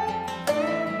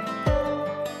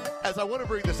 As I want to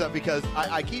bring this up because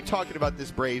I keep talking about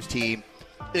this Braves team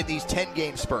in these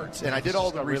 10-game spurts, and I did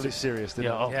all the research. Really serious,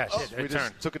 didn't it? Yeah, we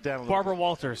just took it down a little Barbara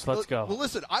Walters, let's go. Well,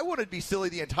 listen, I wanted to be silly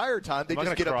the entire time. They Am I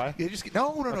just gonna get cry? up. They just get,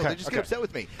 no. Okay, They just get upset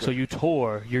with me. So you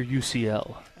tore your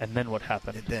UCL, and then what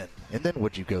happened? And then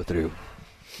what'd you go through?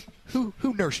 Who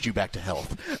nursed you back to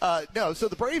health? No, so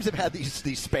the Braves have had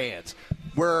these spans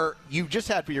where you just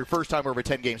had for your first time over a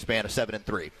 10-game span of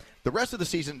 7-3. The rest of the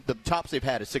season, the tops they've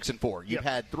had is 6-4. You've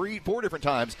had 4 different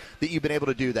times that you've been able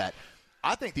to do that.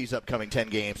 I think these upcoming 10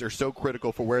 games are so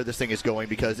critical for where this thing is going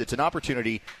because it's an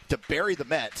opportunity to bury the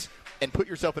Mets and put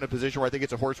yourself in a position where I think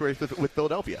it's a horse race with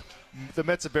Philadelphia. The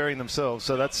Mets are burying themselves,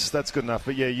 so that's good enough.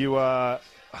 But, yeah, you are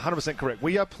 100% correct.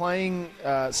 We are playing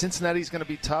Cincinnati's going to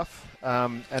be tough,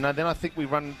 and then I think we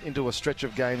run into a stretch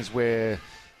of games where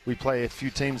we play a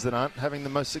few teams that aren't having the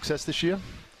most success this year,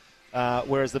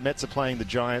 whereas the Mets are playing the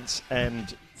Giants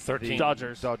and 13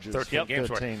 Dodgers. 13 games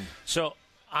 13. worth. So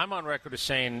I'm on record as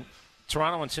saying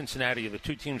Toronto and Cincinnati are the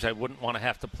two teams I wouldn't want to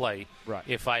have to play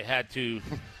if I had to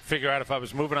figure out if I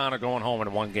was moving on or going home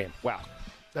in one game. Wow.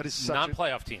 That is such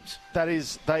non-playoff teams. That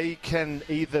is, they can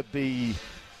either be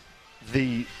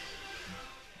the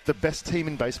best team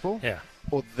in baseball,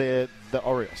 or they're the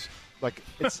Orioles. Like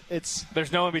it's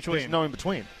there's no in between. There's no in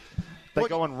between. They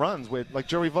go on runs where, like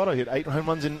Joey Votto hit 8 home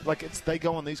runs in. They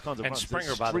go on these kinds of and runs. And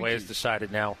Springer, by the way, has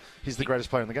decided now he's the greatest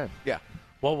player in the game. Yeah.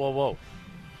 Whoa.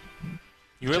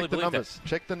 You really believe numbers. that?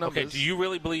 Check the numbers. Okay. Do you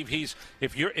really believe he's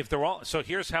if they're all? So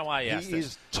here's how I ask he this.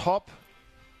 is top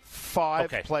 5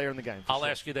 player in the game. I'll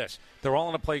ask you this: they're all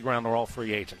on the playground. They're all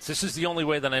free agents. This is the only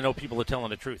way that I know people are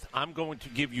telling the truth. I'm going to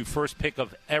give you first pick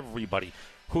of everybody.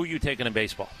 Who are you taking in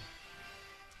baseball?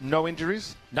 No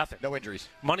injuries? Nothing. No injuries.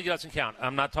 Money doesn't count.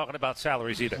 I'm not talking about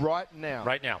salaries either. Right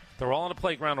now. They're all on the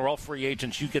playground. They're all free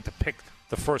agents. You get to pick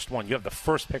the first one. You have the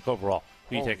first pick overall.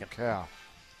 Who are you taking? Cow.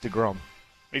 DeGrom.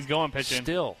 He's going pitching.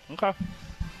 Still. Okay.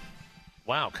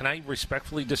 Wow. Can I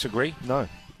respectfully disagree? No.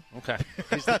 Okay.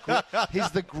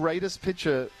 He's the greatest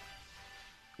pitcher.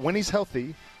 When he's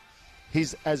healthy,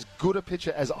 he's as good a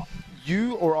pitcher as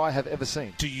you or I have ever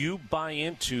seen. Do you buy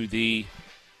into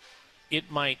it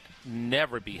might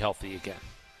never be healthy again?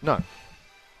 No.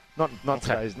 Not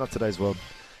today's world.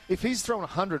 If he's throwing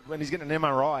 100 when he's getting an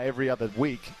MRI every other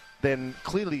week, then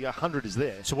clearly 100 is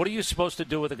there. So what are you supposed to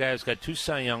do with a guy who's got 2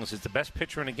 Cy Youngs, is the best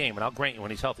pitcher in the game, and I'll grant you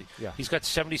when he's healthy. Yeah. He's got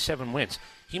 77 wins.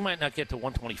 He might not get to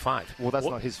 125. Well, that's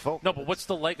not his fault. No, but what's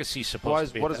the legacy supposed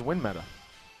to be? What does a win matter?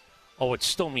 Oh, it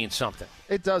still means something.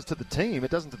 It does to the team.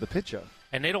 It doesn't to the pitcher.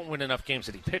 And they don't win enough games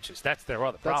that he pitches. That's their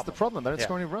other problem. That's the problem. They don't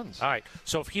score any runs. All right.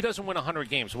 So if he doesn't win 100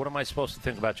 games, what am I supposed to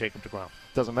think about Jacob deGrom?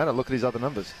 Doesn't matter. Look at his other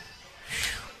numbers.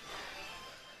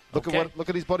 Look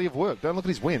at his body of work. Don't look at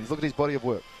his wins. Look at his body of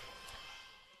work.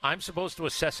 I'm supposed to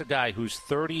assess a guy who's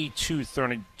 32,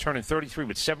 turning 33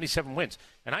 with 77 wins.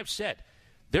 And I've said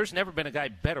there's never been a guy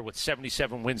better with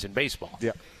 77 wins in baseball.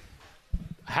 Yeah.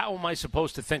 how am I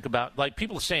supposed to think about, like,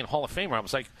 people are saying Hall of Famer? I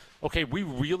was like, okay, we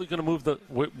really going to move the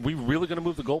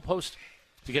goalpost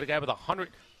to get a guy with 100?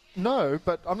 No,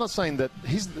 but I'm not saying that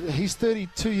he's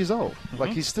 32 years old. Mm-hmm.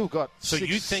 Like, he's still got so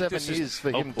 6-7 years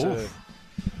for him to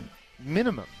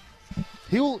minimum.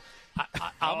 He'll.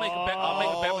 I'll make a bet. I'll make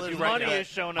a bet with you right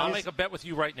now. I'll make a bet with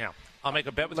you right now. Let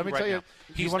me tell you,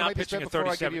 He's not pitching at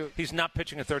 37. He's not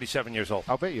pitching at 37 years old.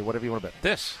 I'll bet you whatever you want to bet.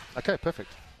 This. Okay,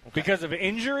 perfect. Okay. Because of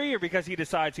injury or because he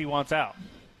decides he wants out?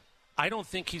 I don't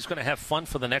think he's going to have fun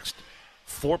for the next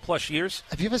 4+ years.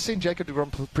 Have you ever seen Jacob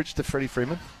deGrom pitch to Freddie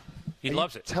Freeman? He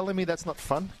loves it. Telling me that's not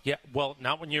fun? Yeah, well,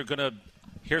 not when you're going to.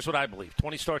 Here's what I believe: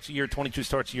 20 starts a year, 22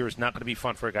 starts a year is not going to be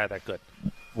fun for a guy that good.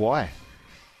 Why?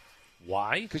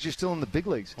 Why? Because you're still in the big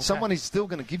leagues. Okay. Someone is still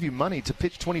going to give you money to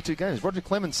pitch 22 games. Roger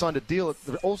Clemens signed a deal at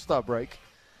the All-Star break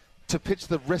to pitch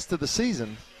the rest of the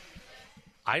season.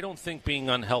 I don't think being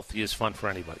unhealthy is fun for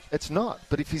anybody. It's not.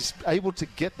 But if he's able to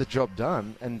get the job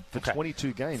done and for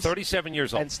 22 games. 37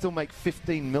 years old. And still make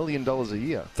 $15 million a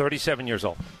year. 37 years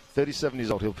old. 37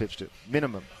 years old he'll pitch to.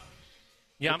 Minimum.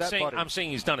 Yeah, I'm saying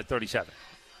he's done at 37.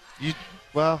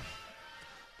 Well,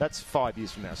 that's 5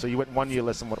 years from now. So you went 1 year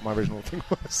less than what my original thing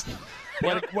was.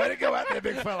 Way to go out there,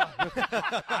 big fella.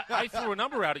 I threw a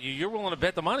number out at you. You're willing to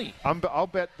bet the money. I'll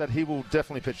bet that he will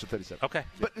definitely pitch to 37. Okay.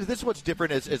 But this is what's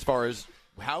different as far as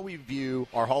how we view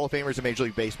our Hall of Famers in Major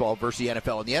League Baseball versus the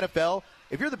NFL. In the NFL,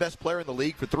 if you're the best player in the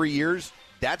league for 3 years,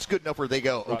 that's good enough where they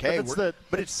go, okay, right,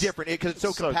 but it's different because it's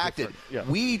so compacted. Yeah.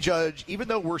 We judge, even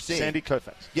though we're seeing Sandy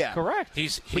Koufax. Yeah, correct.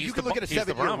 But you can look at a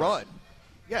 7-year run.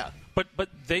 Yeah, but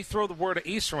they throw the word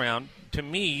ace around. To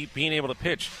me, being able to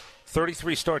pitch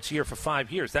 33 starts a year for 5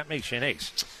 years, that makes you an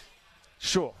ace.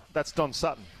 Sure, that's Don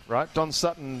Sutton, right? Don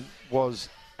Sutton was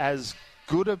as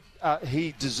good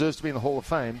he deserves to be in the Hall of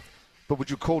Fame, but would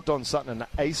you call Don Sutton an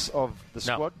ace of the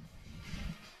squad?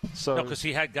 No, because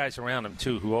he had guys around him,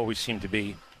 too, who always seemed to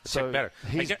be better.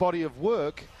 His body of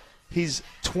work, his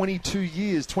 22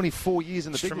 years, 24 years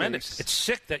in the big tremendous. leagues. It's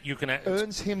sick that you can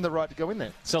earns him the right to go in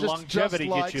there. So longevity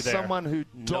just like gets you there. Someone who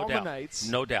No dominates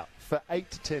no doubt. for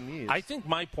 8 to 10 years. I think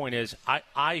my point is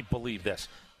I believe this.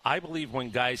 I believe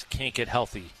when guys can't get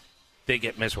healthy, they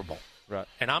get miserable. Right.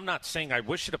 And I'm not saying I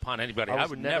wish it upon anybody. I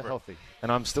would never healthy,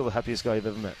 and I'm still the happiest guy you've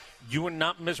ever met. You were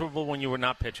not miserable when you were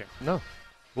not pitching. No.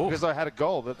 Ooh. Because I had a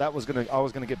goal I was going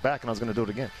to get back, and I was going to do it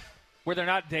again. Were there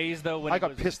not days, though, when I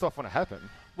got pissed off when it happened?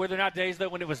 Were there not days, though,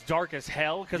 when it was dark as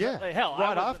hell? Yeah,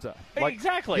 right after.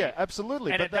 Exactly. Yeah,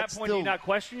 absolutely. And but at that point, do you not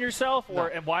question yourself?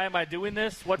 And why am I doing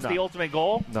this? What's the ultimate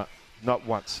goal? No, not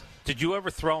once. Did you ever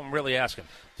throw him? Really ask him.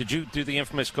 Did you do the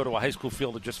infamous go to a high school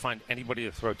field and just find anybody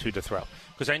to throw to throw?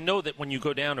 Because I know that when you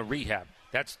go down to rehab,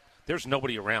 there's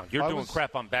nobody around. You're doing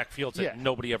crap on backfields that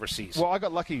nobody ever sees. Well, I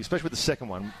got lucky, especially with the second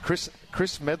one.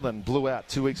 Chris Medlin blew out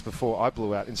 2 weeks before I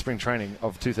blew out in spring training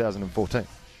of 2014.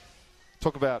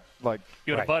 Talk about, like...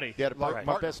 You had a buddy. Yeah,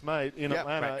 my best mate in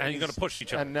Atlanta. Right. And you're going to push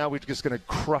each other. And now we're just going to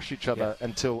crush each other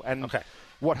until...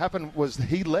 What happened was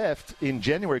he left in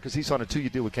January because he signed a 2-year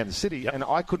deal with Kansas City, and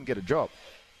I couldn't get a job.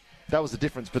 That was the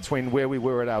difference between where we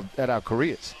were at our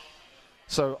careers.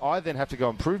 So I then have to go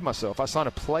and prove myself. I signed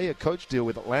a player-coach deal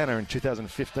with Atlanta in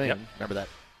 2015. Yep, remember that.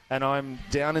 And I'm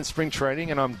down in spring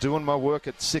training, and I'm doing my work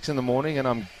at 6 in the morning, and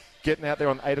I'm getting out there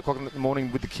on 8 o'clock in the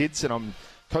morning with the kids, and I'm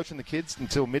coaching the kids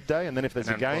until midday. And then if there's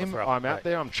a game, I'm out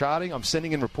there, I'm charting, I'm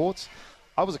sending in reports.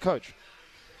 I was a coach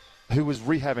who was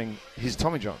rehabbing his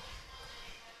Tommy John.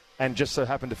 And just so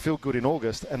happened to feel good in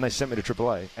August, and they sent me to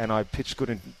AAA, and I pitched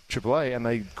good in AAA, and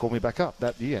they called me back up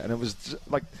that year. And it was just,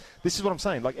 like, this is what I'm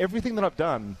saying. Like, everything that I've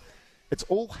done, it's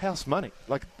all house money.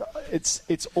 Like,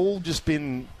 it's all just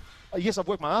been, yes, I've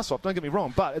worked my ass off, don't get me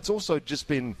wrong, but it's also just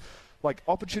been, like,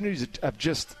 opportunities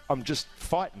I'm just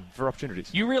fighting for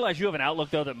opportunities. You realize you have an outlook,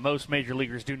 though, that most major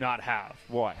leaguers do not have.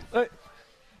 Why?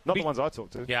 Not the ones I talk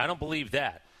to. Yeah, I don't believe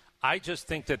that. I just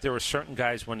think that there are certain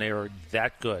guys when they are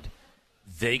that good,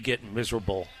 they get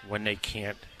miserable when they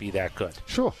can't be that good.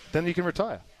 Sure. Then you can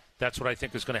retire. That's what I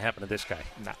think is going to happen to this guy.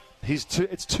 Nah. It's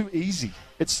too easy.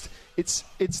 It's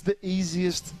the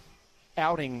easiest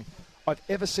outing I've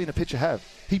ever seen a pitcher have.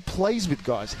 He plays with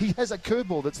guys. He has a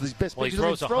curveball that's his best pitch. He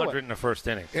throws 100 in the first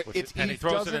inning. And he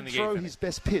throws it in the 8th inning. He doesn't throw his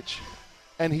best pitch,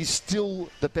 and he's still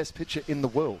the best pitcher in the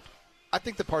world. I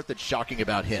think the part that's shocking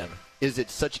about him is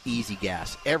it's such easy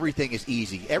gas. Everything is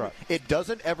easy. It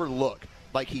doesn't ever look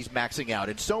like he's maxing out.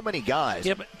 And so many guys,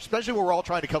 especially when we're all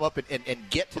trying to come up and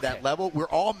get to that level, we're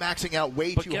all maxing out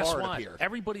way too hard up here.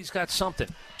 Everybody's got something.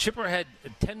 Chipper had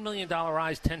 $10 million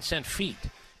eyes, 10-cent feet.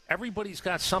 Everybody's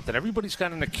got something. Everybody's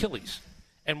got an Achilles.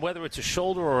 And whether it's a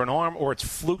shoulder or an arm or it's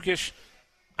flukish,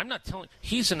 I'm not telling –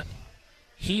 he's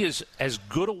he is as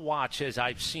good a watch as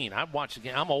I've seen. I've watched the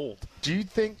game. I'm old. Do you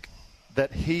think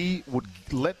that he would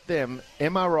let them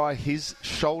MRI his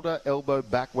shoulder, elbow,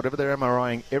 back, whatever they're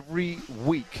MRIing every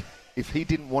week if he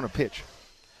didn't want to pitch?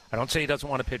 I don't say he doesn't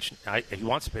want to pitch. He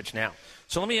wants to pitch now.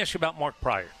 So let me ask you about Mark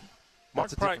Pryor.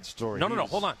 That's a different story. No,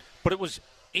 hold on. But it was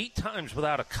 8 times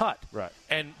without a cut. Right.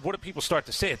 And what did people start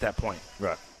to say at that point?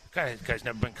 Right. Guy's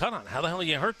never been cut on. How the hell are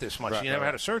you hurt this much? You never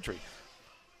had a surgery.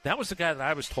 That was the guy that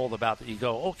I was told about that you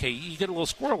go, okay, you get a little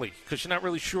squirrely because you're not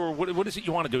really sure what is it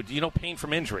you want to do. Do you know pain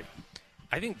from injury?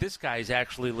 I think this guy is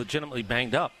actually legitimately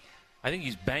banged up. I think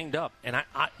he's banged up. And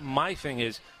my thing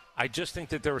is, I just think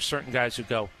that there are certain guys who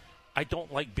go, I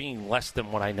don't like being less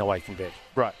than what I know I can be.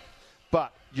 Right.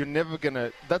 But you're never going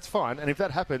to – that's fine. And if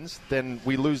that happens, then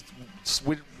we lose –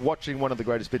 we're watching one of the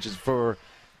greatest pitchers for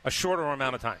 – a shorter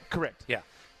amount of time. Correct. Yeah.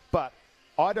 But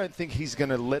I don't think he's going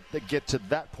to let it get to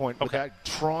that point without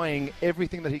trying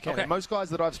everything that he can. Okay. And most guys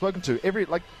that I've spoken to,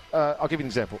 I'll give you an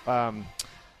example.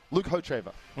 Luke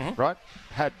Hochevar, right,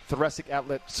 had thoracic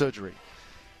outlet surgery.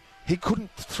 He couldn't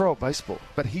throw a baseball,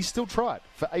 but he still tried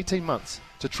for 18 months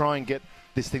to try and get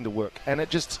this thing to work, and it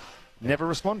just never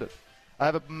responded. I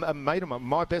have a mate of mine,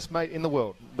 my best mate in the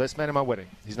world, best man in my wedding.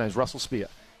 His name's Russell Spear.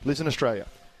 Lives in Australia.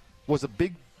 Was a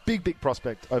big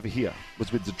prospect over here.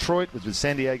 Was with Detroit, was with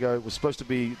San Diego, was supposed to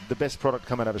be the best product to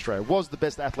come out of Australia. Was the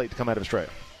best athlete to come out of Australia.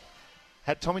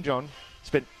 Had Tommy John,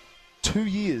 spent 2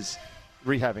 years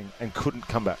rehabbing and couldn't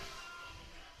come back.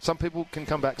 Some people can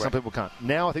come back, some people can't.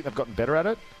 Now I think they've gotten better at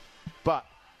it, but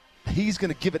he's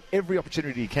going to give it every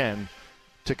opportunity he can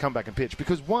to come back and pitch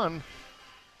because, one,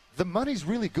 the money's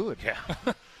really good.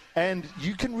 Yeah. And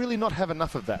you can really not have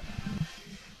enough of that.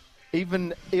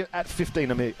 Even at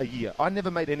 15 a year. I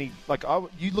never made any,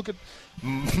 you look at,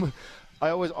 I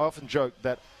often joke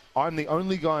that I'm the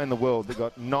only guy in the world that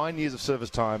got 9 years of service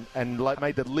time and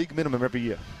made the league minimum every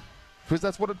year. Because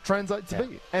that's what it translates to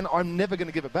be. And I'm never going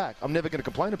to give it back. I'm never going to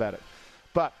complain about it.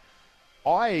 But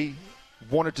I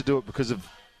wanted to do it because of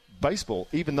baseball,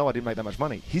 even though I didn't make that much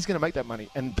money. He's going to make that money.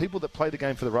 And people that play the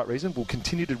game for the right reason will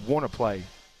continue to want to play.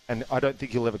 And I don't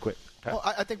think he'll ever quit. Well,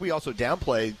 I think we also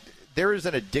downplay there is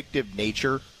an addictive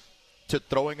nature to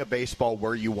throwing a baseball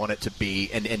where you want it to be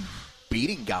and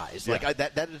beating guys. Yeah. Like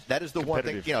that is the one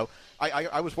thing,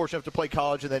 I was fortunate enough to play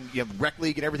college and then rec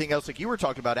league and everything else like you were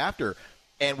talking about after.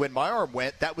 And when my arm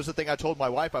went, that was the thing I told my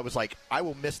wife. I was like, I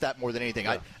will miss that more than anything.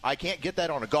 Yeah. I can't get that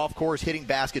on a golf course, hitting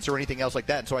baskets or anything else like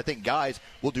that. And so I think guys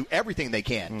will do everything they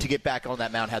can to get back on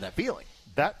that mound, have that feeling.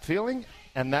 That feeling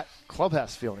and that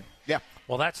clubhouse feeling. Yeah.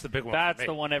 Well, that's the big one. That's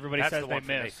the one everybody says they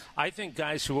miss. I think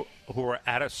guys who are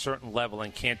at a certain level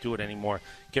and can't do it anymore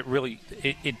get really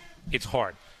it's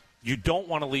hard. You don't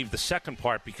want to leave the second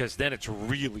part because then it's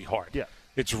really hard. Yeah.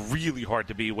 It's really hard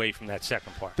to be away from that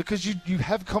second part. Because you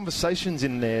have conversations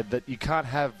in there that you can't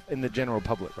have in the general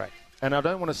public. Right. And I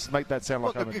don't want to make that sound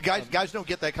like guys don't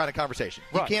get that kind of conversation.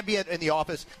 Right. You can't be in the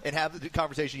office and have the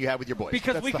conversation you have with your boys.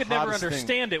 Because That's we the could never hardest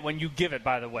understand it when you give it,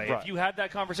 by the way. Right. If you had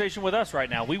that conversation with us right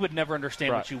now, we would never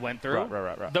understand what you went through.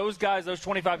 Right. Those guys, those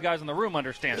 25 guys in the room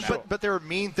understand that. But there are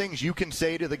mean things you can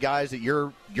say to the guys that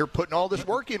you're putting all this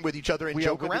work in with each other and we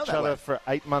joke are with around each that other way. for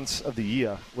 8 months of the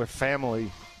year. We're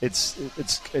family. It's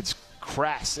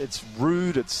crass. It's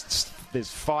rude.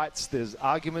 There's fights. There's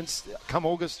arguments. Come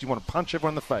August, you want to punch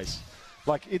everyone in the face.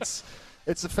 Like, it's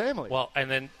a family. Well, and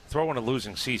then throw in a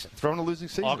losing season.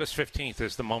 August 15th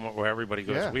is the moment where everybody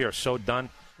goes, we are so done.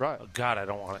 Right. Oh, God, I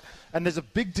don't want it. And there's a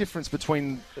big difference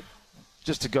between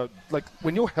just to go, like,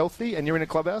 when you're healthy and you're in a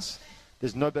clubhouse,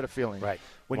 there's no better feeling. Right.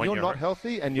 When you're not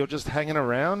healthy and you're just hanging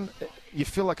around, you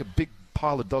feel like a big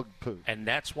pile of dog poo. And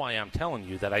that's why I'm telling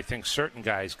you that I think certain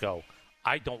guys go,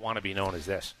 I don't want to be known as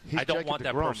this. I don't want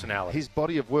that personality. His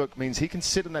body of work means he can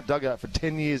sit in that dugout for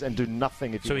 10 years and do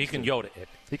nothing. So he can Yoda it.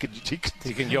 He can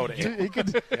Yoda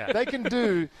it. Yeah.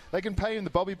 They can pay him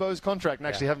the Bobby Bowes contract and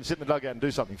actually have him sit in the dugout and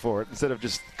do something for it instead of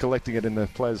just collecting it in the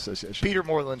Players Association. Peter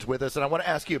Moylan's with us, and I want to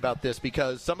ask you about this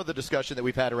because some of the discussion that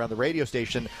we've had around the radio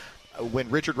station,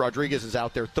 when Richard Rodriguez is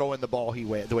out there throwing the ball the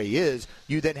way he is,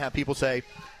 you then have people say,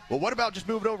 well, what about just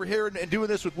moving over here and doing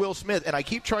this with Will Smith? And I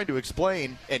keep trying to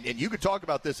explain, and you could talk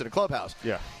about this in a clubhouse.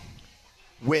 Yeah.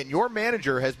 When your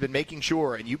manager has been making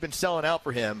sure and you've been selling out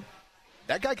for him,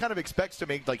 that guy kind of expects to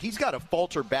make, like, he's got to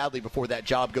falter badly before that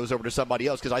job goes over to somebody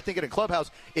else. Because I think in a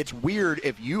clubhouse, it's weird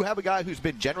if you have a guy who's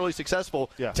been generally successful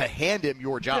to hand him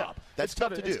your job. Yeah. That's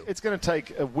tough to do. It's going to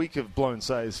take a week of blown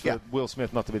saves for Will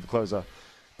Smith not to be the closer.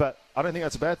 But I don't think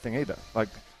that's a bad thing either. Like,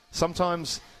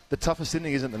 sometimes the toughest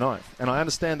inning isn't the ninth. And I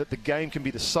understand that the game can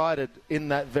be decided in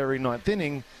that very ninth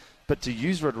inning, But to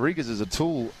use Rodriguez as a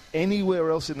tool anywhere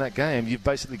else in that game, you've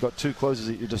basically got two closers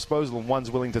at your disposal, and one's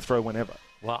willing to throw whenever.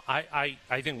 Well, I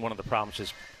think one of the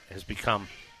problems has become,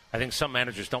 I think some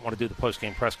managers don't want to do the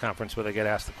post-game press conference where they get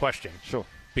asked the question. Sure.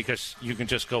 Because you can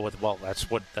just go with, well, that's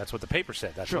what the paper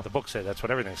said. That's what the book said. That's what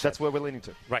everything said. That's where we're leaning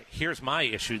to. Right. Here's my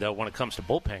issue, though, when it comes to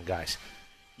bullpen guys.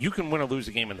 You can win or lose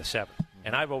a game in the seventh.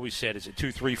 And I've always said, is it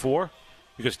 2-3-4?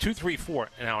 Because 2-3-4,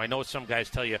 now I know some guys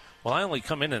tell you, well, I only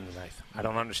come in the ninth. I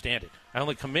don't understand it. I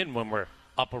only come in when we're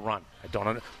up a run. I don't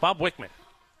understand. Bob Wickman.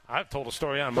 I've told a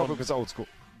story on Bob Wickman's old school.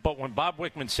 But when Bob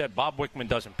Wickman said Bob Wickman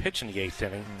doesn't pitch in the eighth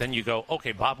inning, then you go,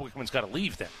 okay, Bob Wickman's got to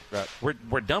leave then. Right.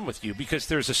 We're done with you because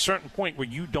there's a certain point where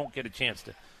you don't get a chance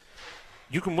to.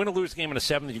 You can win or lose a game in the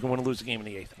seventh. You can win or lose a game in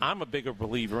the eighth. I'm a bigger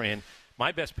believer in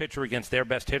my best pitcher against their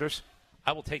best hitters.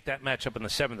 I will take that matchup in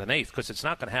the seventh and eighth because it's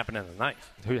not going to happen in the ninth.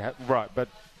 Right, but,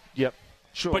 yep,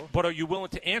 sure. But are you willing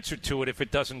to answer to it if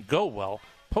it doesn't go well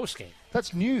post-game?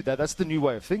 That's new. That's the new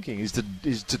way of thinking, is to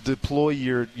deploy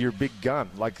your big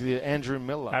gun, like the Andrew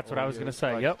Miller. That's what I was going to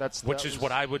say, like, yep. Which is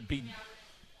what I would be.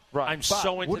 Right. I'm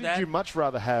so into wouldn't that. you much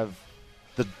rather have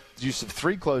the use of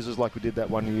three closers like we did that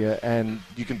one year, and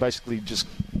you can basically just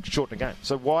shorten a game?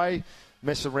 So why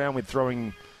mess around with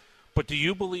throwing... But do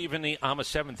you believe in the I'm a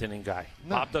seventh inning guy?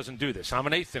 No. Bob doesn't do this. I'm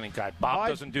an eighth inning guy. Bob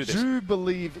doesn't do this. I do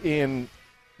believe in...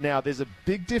 Now, there's a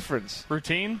big difference.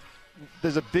 Routine?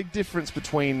 There's a big difference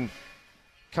between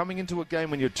coming into a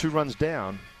game when you're 2 runs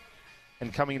down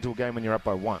and coming into a game when you're up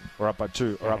by 1 or up by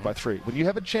 2 or up by 3. When you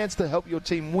have a chance to help your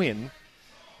team win,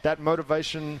 that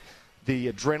motivation,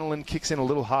 the adrenaline kicks in a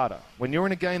little harder. When you're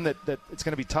in a game that it's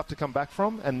going to be tough to come back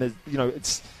from, and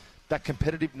it's that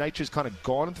competitive nature is kind of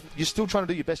gone. You're still trying to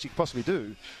do your best you can possibly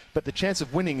do, but the chance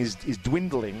of winning is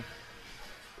dwindling.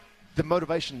 The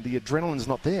motivation, the adrenaline's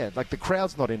not there. Like, the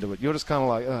crowd's not into it. You're just kind of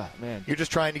like, oh, man. You're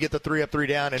just trying to get the 3 up, 3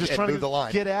 down and move the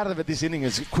line. Get out of it this inning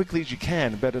as quickly as you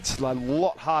can, but it's a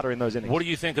lot harder in those innings. What do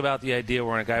you think about the idea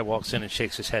where a guy walks in and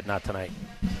shakes his head, not tonight?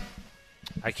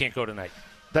 I can't go tonight.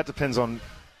 That depends on...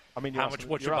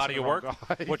 What's your body of work?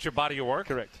 What's your body of work?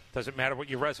 Correct. Doesn't matter what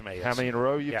your resume is. How many in a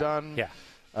row you've done?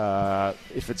 Yeah.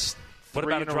 If it's what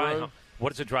 3 about in a dry row, hump?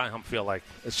 What does a dry hump feel like?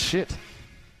 It's shit.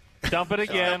 Dump it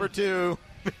again. Number 2.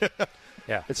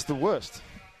 Yeah. It's the worst.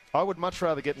 I would much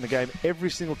rather get in the game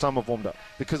every single time I've warmed up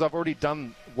because I've already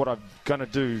done what I'm going to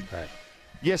do. Right.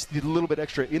 Yes, a little bit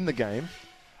extra in the game.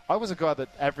 I was a guy that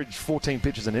averaged 14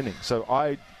 pitches an inning. So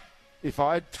if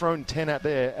I'd thrown 10 out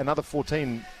there, another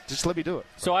 14, just let me do it.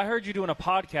 So I heard you doing a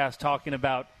podcast talking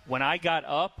about when I got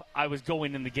up, I was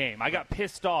going in the game. I got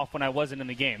pissed off when I wasn't in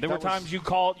the game. There were times you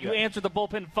answered the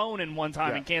bullpen phone in one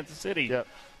time in Kansas City. Yeah,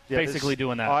 basically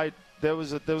doing that. There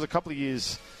was a couple of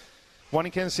years, one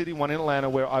in Kansas City, one in Atlanta,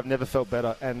 where I've never felt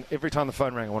better. And every time the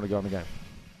phone rang, I wanted to go in the game.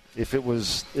 If it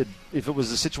was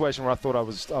a situation where I thought I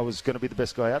was going to be the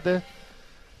best guy out there,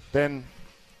 then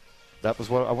that was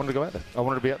what I wanted to go out there. I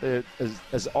wanted to be out there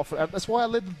as often. That's why I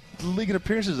led the league in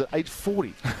appearances at age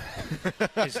 40.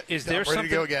 Is there something? To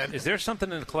go again. Is there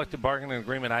something in the collective bargaining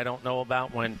agreement I don't know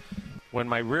about when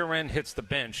my rear end hits the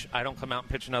bench, I don't come out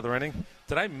and pitch another inning?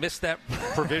 Did I miss that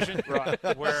provision? Right.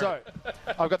 So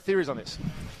I've got theories on this.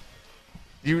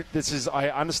 I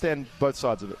understand both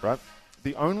sides of it, right?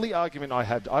 The only argument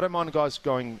I don't mind guys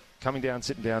coming down,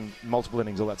 sitting down, multiple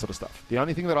innings, all that sort of stuff. The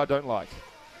only thing that I don't like,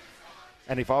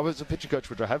 and if I was a pitching coach,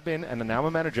 which I have been, and now I'm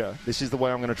a manager, this is the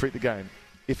way I'm going to treat the game.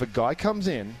 If a guy comes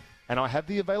in and I have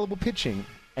the available pitching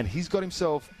and he's got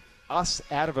us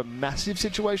out of a massive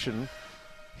situation,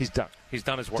 he's done. He's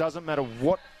done his work. Doesn't matter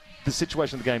what the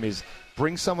situation of the game is.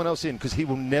 Bring someone else in because he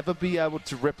will never be able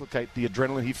to replicate the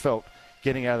adrenaline he felt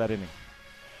getting out of that inning.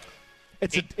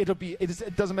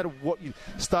 It doesn't matter what you...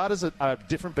 Starters are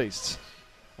different beasts.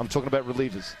 I'm talking about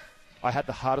relievers. I had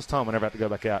the hardest time whenever I had to go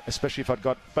back out, especially if I'd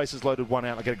got bases loaded, 1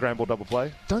 out, I get a ground ball double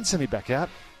play. Don't send me back out.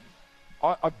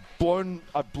 I've blown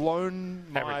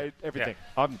my everything.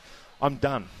 Yeah. I'm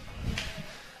done.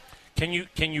 Can you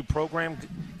reprogram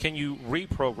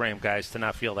guys to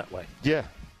not feel that way? Yeah.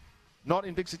 Not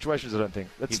in big situations, I don't think.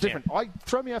 That's different.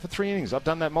 Throw me out for 3 innings. I've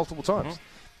done that multiple times. Mm-hmm.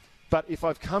 But if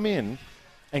I've come in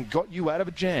and got you out of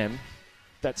a jam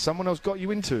that someone else got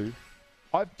you into,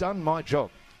 I've done my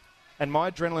job. And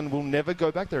my adrenaline will never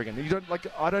go back there again.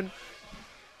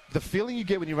 The feeling you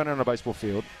get when you run on a baseball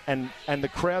field and the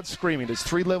crowd screaming, there's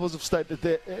 3 levels of state.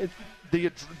 The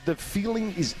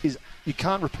feeling is you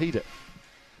can't repeat it.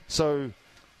 So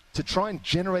to try and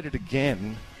generate it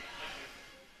again,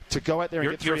 to go out there and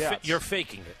get 3 outs. You're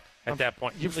faking it at that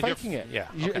point. You're faking it. Yeah.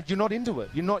 Okay. You're not into it.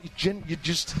 You're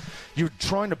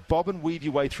trying to bob and weave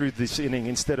your way through this inning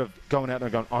instead of going out there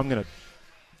and going, I'm going to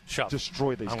shove.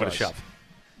 Destroy these guys. I'm going to shove.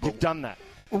 You've done that.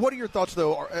 What are your thoughts,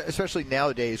 though, especially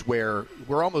nowadays where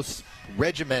we're almost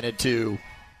regimented to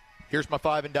here's my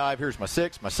 5 and dive, here's my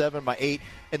 6, my 7, my 8,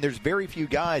 and there's very few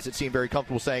guys that seem very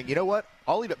comfortable saying, you know what,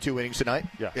 I'll leave up 2 innings tonight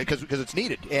because it's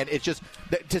needed. And it's just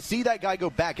to see that guy go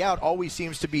back out always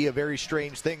seems to be a very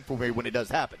strange thing for me when it does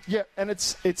happen. Yeah, and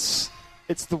it's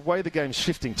the way the game's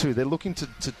shifting too. They're looking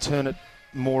to turn it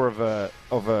more of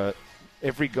a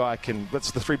every guy can.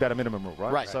 That's the 3 batter minimum rule,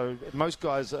 right? So most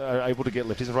guys are able to get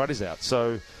lefties and righties out.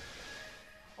 So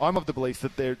I'm of the belief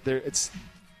that it's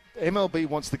MLB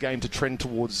wants the game to trend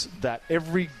towards that.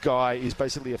 Every guy is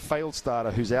basically a failed starter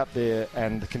who's out there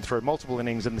and can throw multiple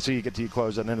innings, and so you get to your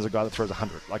closer, and then there's a guy that throws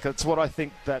 100. Like, that's what I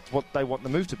think. That's what they want the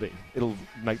move to be. It'll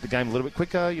make the game a little bit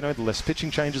quicker. The less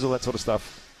pitching changes, all that sort of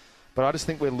stuff. But I just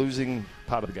think we're losing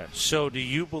part of the game. So do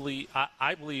you believe?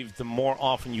 I believe the more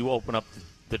often you open up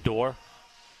the door,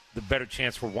 the better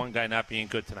chance for one guy not being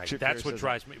good tonight. That's what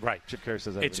drives me. Right. Chip Curry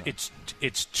says that.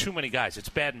 It's too many guys. It's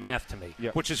bad math to me.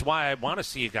 Yep. Which is why I want to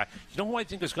see a guy. You know who I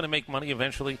think is going to make money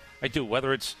eventually? I do.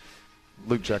 Whether it's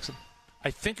Luke Jackson.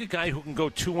 I think a guy who can go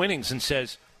 2 innings and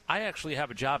says, I actually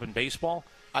have a job in baseball.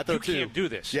 I throw you 2. Can't do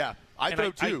this. Yeah. I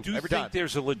throw 2 I do every think time.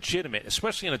 there's a legitimate,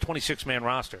 especially in a 26-man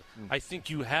roster. I think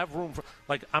you have room for,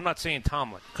 like, I'm not saying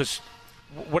Tomlin, because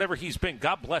whatever he's been,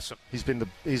 God bless him. He's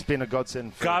been a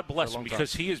godsend. God bless him,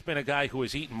 because he has been a guy who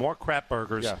has eaten more crap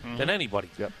burgers than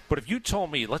anybody. Yep. But if you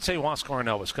told me, let's say Oscar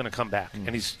Arnell is going to come back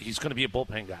and he's going to be a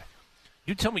bullpen guy,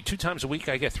 you tell me 2 times a week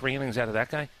I get 3 innings out of that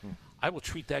guy, I will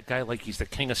treat that guy like he's the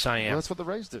king of Siam. Well, that's what the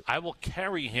Rays do. I will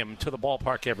carry him to the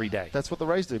ballpark every day. That's what the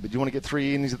Rays do. But do you want to get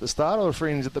 3 innings at the start or 3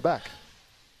 innings at the back?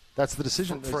 That's the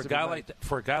decision. For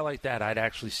a guy like that, I'd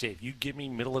actually say if you give me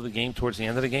middle of the game towards the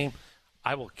end of the game,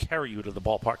 I will carry you to the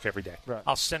ballpark every day. Right.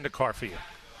 I'll send a car for you.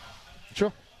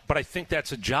 Sure. But I think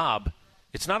that's a job.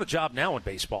 It's not a job now in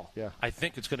baseball. Yeah. I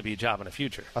think it's going to be a job in the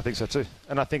future. I think so too.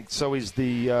 And I think so is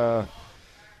the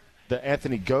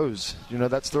Anthony Goes. You know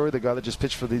that story? The guy that just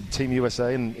pitched for the Team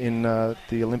USA in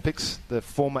the Olympics, the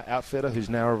former outfitter who's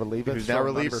now a reliever. Who's now a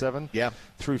reliever. 97, yeah.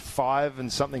 Threw 5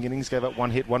 and something innings, gave up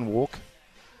 1 hit, 1 walk.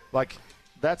 Like,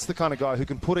 that's the kind of guy who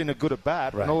can put in a good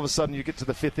at-bat, and all of a sudden you get to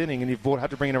the 5th inning and you've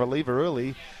had to bring in a reliever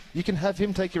early. You can have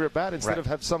him take your at-bat instead of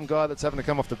have some guy that's having to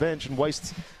come off the bench and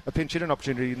waste a pinch-hitting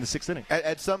opportunity in the 6th inning.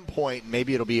 At some point,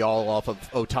 maybe it'll be all off of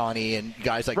Ohtani and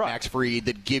guys like Max Fried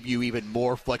that give you even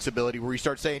more flexibility where you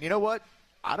start saying, you know what,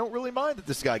 I don't really mind that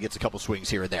this guy gets a couple swings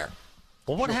here and there.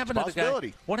 Well, what happened to the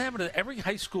guy? What happened to every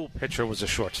high school pitcher was a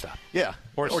shortstop? Yeah,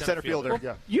 or center fielder.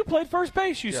 Well, you played first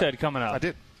base, you said, coming up. I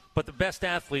did. But the best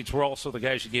athletes were also the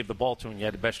guys you gave the ball to and you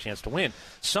had the best chance to win.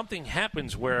 Something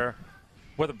happens where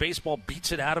whether baseball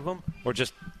beats it out of them or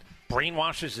just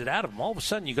brainwashes it out of them, all of a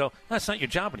sudden you go, that's not your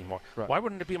job anymore. Right. Why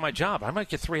wouldn't it be my job? I might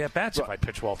get 3 at-bats if I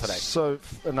pitch well today. So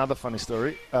another funny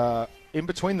story. In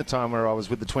between the time where I was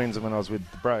with the Twins and when I was with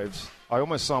the Braves, I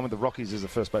almost signed with the Rockies as a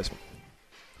first baseman.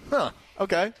 Huh.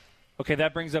 Okay. Okay,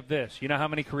 that brings up this. You know how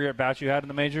many career at-bats you had in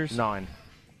the majors? 9.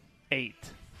 8.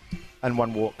 And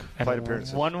 1 walk. And played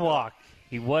appearances. 1 walk.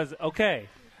 He was okay.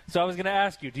 So I was going to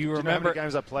ask you, do you remember know how many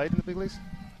games I played in the big leagues?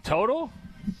 Total?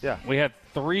 Yeah. We had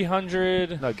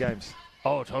 300. No, games.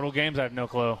 Oh, total games? I have no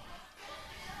clue.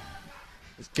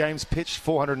 It's games pitched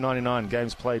 499,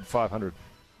 games played 500.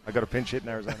 I got a pinch hit in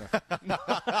Arizona.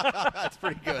 That's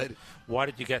pretty good. Why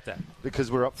did you get that?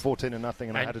 Because we're up 14-0 and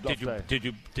I had a off day.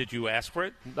 Did you ask for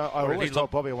it? No, I always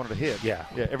told Bobby I wanted to hit. Yeah.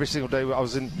 Every single day I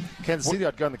was in Kansas City,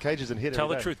 I'd go in the cages and hit. Tell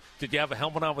the truth. Did you have a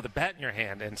helmet on with a bat in your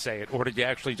hand and say it, or did you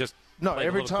actually just? No, play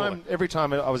every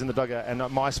time I was in the dugout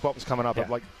and my spot was coming up, I'm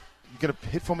like, "You gonna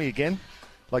hit for me again?"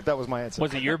 Like that was my answer.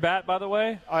 Was it your bat, by the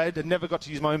way? I had never got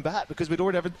to use my own bat because we'd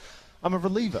already have I'm a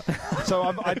reliever, so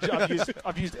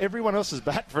I've used everyone else's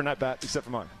bat for an at bat except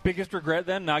for mine. Biggest regret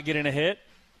then, not getting a hit?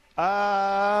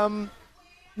 Nah.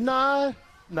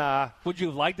 Would you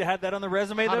have liked to have that on the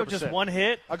resume though? 100%. Just 1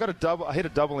 hit? I got a double. I hit a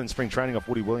double in spring training off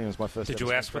Woody Williams my first. Did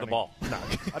you ask for the ball? No,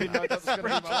 I didn't know that was going to be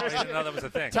my I didn't know that was a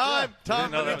thing. Tom,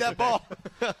 leave that ball.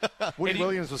 Woody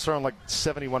Williams was throwing like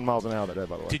 71 miles an hour that day,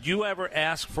 by the way. Did you ever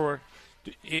ask for?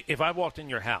 If I walked in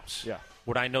your house,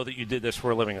 would I know that you did this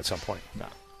for a living at some point? No.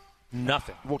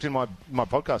 Nothing. Walked in my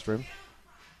podcast room.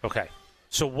 Okay.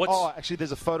 So what's... Oh, actually,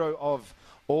 there's a photo of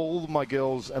all my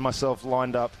girls and myself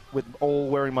lined up with all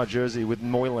wearing my jersey with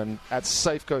Moylan at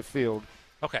Safeco Field.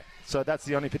 Okay. So that's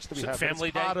the only picture that we have. Family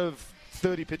it's part of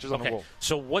 30 pictures on the wall.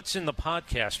 So what's in the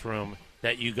podcast room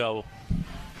that you go,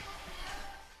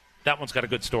 that one's got a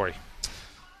good story?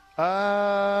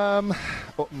 My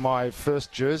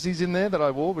first jersey's in there that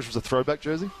I wore, which was a throwback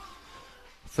jersey.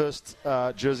 First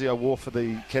jersey I wore for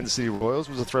the Kansas City Royals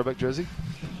was a throwback jersey.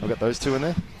 I've got those 2 in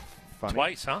there. Funny.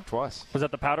 Twice, huh? Twice. Was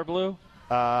that the powder blue?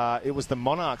 It was the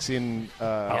Monarchs in.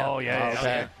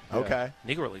 Okay.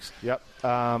 Negroes. Yep.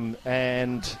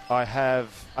 And I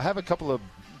have a couple of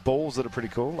balls that are pretty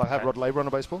cool. I have Rod Laver on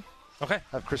a baseball. Okay. I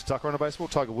have Chris Tucker on a baseball.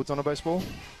 Tiger Woods on a baseball.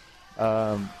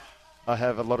 I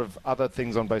have a lot of other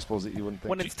things on baseballs that you wouldn't think.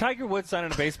 When it's Tiger Woods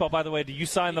signing a baseball, by the way, do you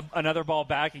sign another ball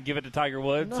back and give it to Tiger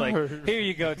Woods? No. Like, here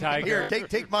you go, Tiger. Here,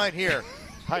 take mine here.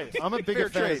 Hey, I'm a bigger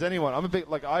fan as anyone. I'm a big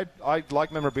I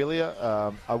like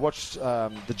memorabilia. I watched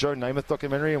the Joe Namath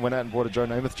documentary and went out and bought a Joe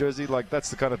Namath jersey. Like that's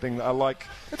the kind of thing I like.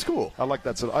 That's cool. I like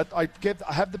that sort of. I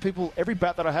have the people. Every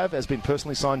bat that I have has been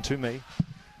personally signed to me.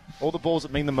 All the balls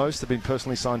that mean the most have been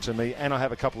personally signed to me, and I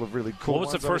have a couple of really cool. What was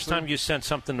ones, the first obviously. time you sent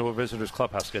something to a visitor's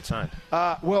clubhouse get signed?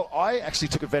 Well, I actually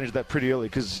took advantage of that pretty early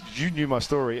because you knew my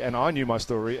story and I knew my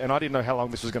story, and I didn't know how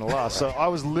long this was going to last. So I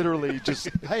was literally just,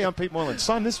 hey, I'm Pete Moylan.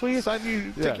 Sign this for you. Sign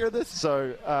you. Take care of this.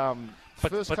 So,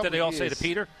 but did they all say to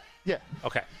Peter? Yeah.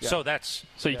 Okay. Yeah. So that's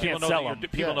you can't sell them.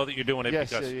 People know that you're doing it yes,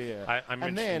 because I'm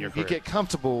and interested then in your you career. get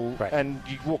comfortable and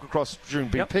you walk across during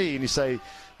BP and you say,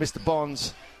 Mr.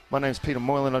 Bonds, my name's Peter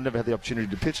Moylan. I've never had the opportunity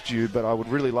to pitch to you, but I would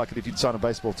really like it if you'd sign a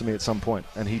baseball to me at some point.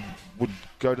 And he would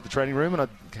go to the training room and I'd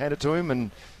hand it to him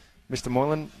and Mr.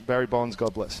 Moylan, Barry Bonds,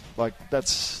 God bless. Like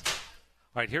that's.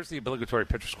 All right. Here's the obligatory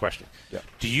pitcher's question. Yeah.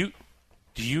 Do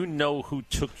you know who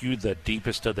took you the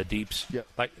deepest of the deeps? Yeah.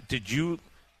 Like, did you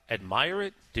admire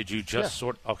it? Did you just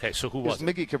sort? Okay. So who It was was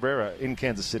it? Miggy Cabrera in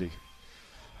Kansas City.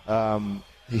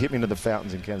 He hit me into the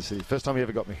fountains in Kansas City. First time he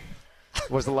ever got me.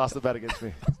 Was the last at bat against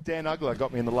me. Dan Ugler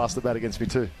got me in the last at bat against me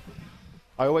too.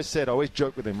 I always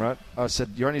joke with him, right? I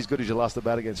said, you're only as good as your last at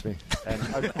bat against me.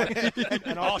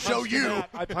 And I'll show you.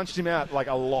 I punched him out like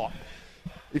a lot.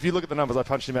 If you look at the numbers, I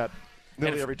punched him out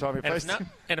nearly every time he faced him.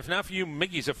 And if not for you,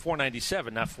 Miggy's at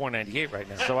 497, not 498 right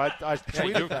now. So I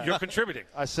tweeted that. You're contributing.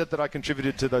 I said that I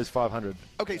contributed to those 500.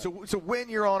 Okay, so when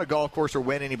you're on a golf course or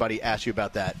when anybody asks you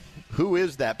about that, who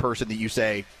is that person that you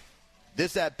say,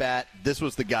 this at bat, this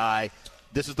was the guy,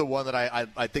 this is the one that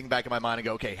I think back in my mind and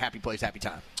go, okay, happy place, happy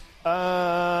time?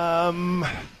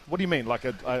 What do you mean? Like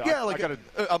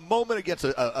a moment against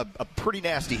a pretty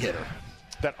nasty hitter.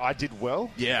 That I did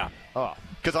well? Yeah. Oh.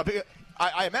 Because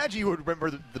I imagine you would remember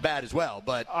the bad as well,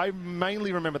 but I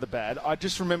mainly remember the bad. I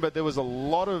just remember there was a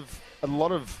lot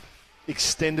of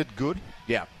extended good.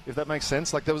 Yeah. If that makes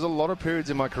sense. Like there was a lot of periods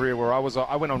in my career where I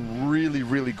went on really,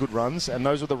 really good runs, and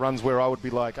those were the runs where I would be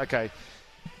like, okay,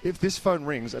 if this phone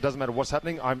rings, it doesn't matter what's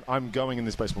happening, I'm going in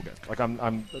this baseball game. Like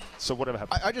so whatever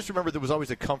happens. I just remember there was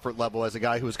always a comfort level as a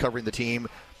guy who was covering the team.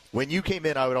 When you came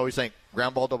in, I would always think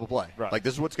ground ball, double play. Right. Like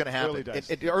this is what's going to happen.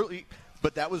 Early days.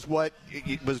 But that was what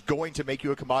it was going to make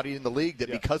you a commodity in the league.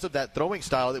 That because of that throwing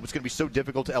style, it was going to be so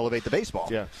difficult to elevate the baseball.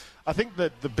 Yeah, I think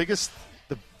that the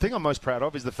thing I'm most proud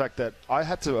of is the fact that I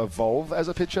had to evolve as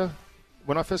a pitcher.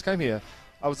 When I first came here,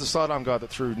 I was the sidearm guy that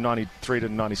threw 93 to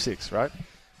 96, right?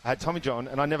 I had Tommy John,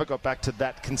 and I never got back to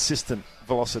that consistent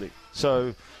velocity.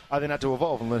 So I then had to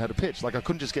evolve and learn how to pitch. Like I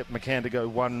couldn't just get McCann to go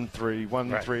 1-3,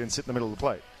 1-3, and sit in the middle of the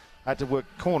plate. I had to work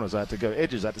corners. I had to go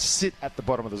edges. I had to sit at the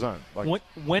bottom of the zone. Like,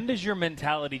 when does your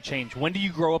mentality change? When do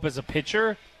you grow up as a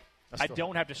pitcher? I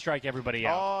don't have to strike everybody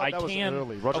out. Oh, that was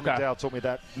early. Roger McDowell taught me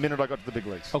that the minute I got to the big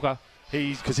leagues. Okay.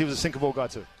 Because he was a sinker ball guy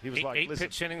too. He was eight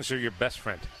pitch innings are your best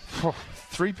friend.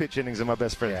 3 pitch innings are my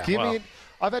best friend. Yeah,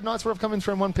 I've had nights where I've come in,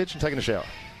 thrown 1 pitch, and taken a shower.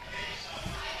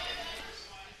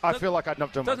 I feel like I'd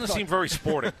not done. Doesn't seem very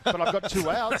sporting. But I've got 2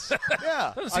 outs.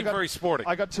 Yeah, doesn't seem very sporting.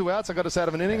 I got 2 outs. I got us out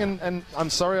of an inning, and I'm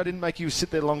sorry I didn't make you sit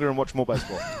there longer and watch more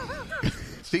baseball.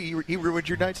 See, he ruined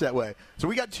your nights that way. So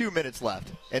we got 2 minutes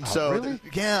left, and really?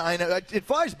 Yeah, I know it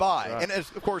flies by. Right. And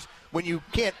of course, when you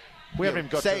can't, we haven't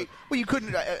even got say, to well, you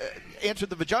couldn't answer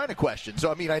the vagina question.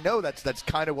 So I mean, I know that's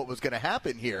kind of what was going to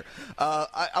happen here.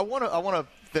 I want to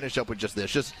finish up with just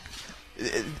this.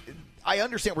 I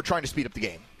understand we're trying to speed up the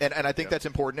game, and I think that's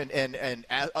important. And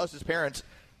us as parents,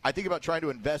 I think about trying to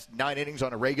invest 9 innings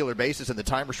on a regular basis and the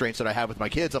time restraints that I have with my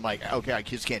kids. I'm like, okay, I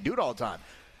just can't do it all the time.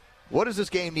 What does this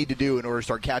game need to do in order to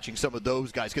start catching some of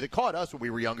those guys? Because it caught us when we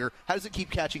were younger. How does it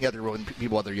keep catching other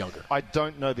people when they're younger? I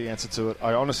don't know the answer to it.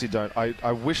 I honestly don't.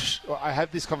 I wish I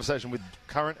have this conversation with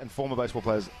current and former baseball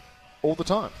players all the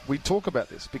time. We talk about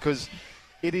this because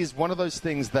it is one of those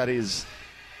things that is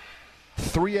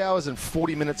 3 hours and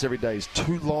 40 minutes every day is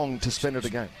too long to spend at a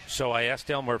game. So I asked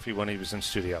Dale Murphy when he was in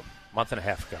studio a month and a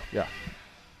half ago. Yeah.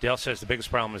 Dale says the biggest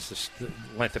problem is the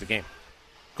length of the game.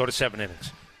 Go to 7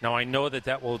 innings. Now I know that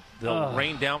they'll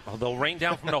rain down. They'll rain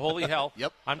down from the holy hell.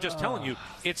 Yep. I'm just telling you,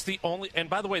 it's the only. And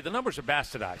by the way, the numbers are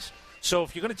bastardized. So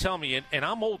if you're going to tell me, and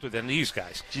I'm older than these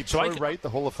guys, do you rate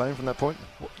the Hall of Fame from that point?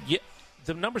 Yeah,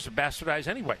 the numbers are bastardized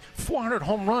anyway. 400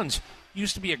 home runs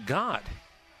used to be a god.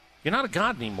 You're not a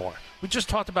god anymore. We just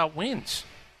talked about wins.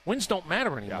 Wins don't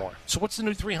matter anymore. So what's the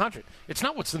new 300? It's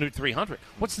not what's the new 300.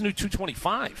 What's the new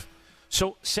 225?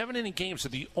 So 7-inning games are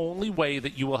the only way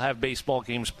that you will have baseball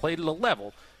games played at a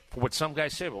level for what some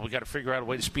guys say, well, we got to figure out a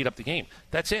way to speed up the game.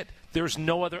 That's it. There's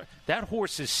no other. That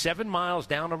horse is 7 miles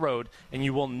down the road, and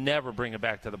you will never bring it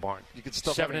back to the barn. You could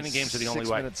stop 7-inning games are the only way.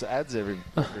 6 minutes ads every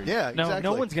yeah, exactly.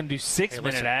 No one's going to do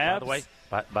 6-minute abs.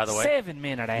 By the way,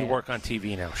 7-minute abs. You work on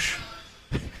TV now. Shh.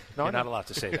 No, You're not allowed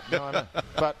to say that. No, I know.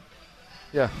 But,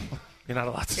 yeah. You're not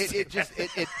allowed to say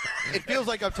it feels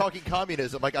like I'm talking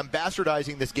communism. Like I'm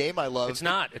bastardizing this game I love. It's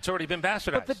not. It's already been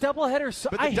bastardized. But the doubleheaders.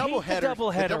 But the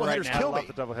doubleheaders right now. kill me.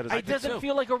 It doesn't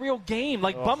feel like a real game.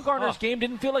 Like Bumgarner's game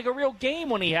didn't feel like a real game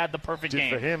when he had the perfect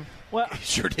game. For him. Well, he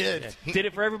sure did. Did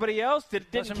it for everybody else?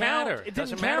 It doesn't matter. It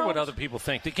doesn't matter what other people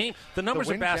think. The numbers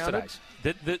are bastardized.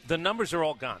 The numbers are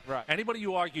all gone. Right. Anybody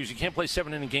who argues you can't play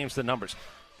 7-inning games, the numbers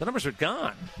are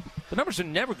gone. The numbers are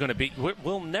never going to be.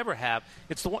 We'll never have.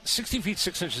 It's the one. 60 feet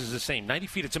 6 inches is the same. 90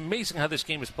 feet. It's amazing how this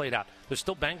game is played out. There's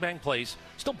still bang bang plays.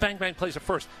 Still bang bang plays at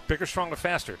first. Bigger, stronger,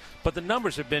 faster. But the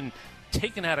numbers have been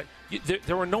taken out of.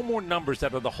 There are no more numbers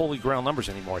that are the holy grail numbers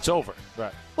anymore. It's over.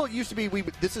 Right. Well, it used to be.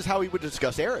 This is how we would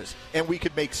discuss errors, and we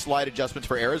could make slight adjustments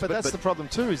for errors. But that's the problem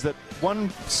too. Is that one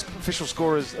official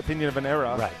scorer's opinion of an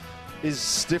error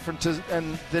is different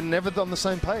and they're never on the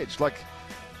same page. Like.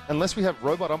 Unless we have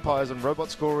robot umpires and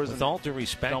robot scorers. With all due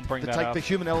respect, don't bring that take up. The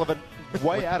human element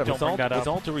way out of it. With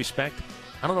all due respect,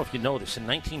 I don't know if you know this. In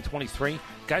 1923,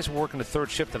 guys were working the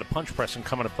third shift at a punch press and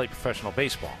coming to play professional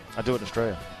baseball. I do it in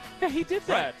Australia. Yeah, he did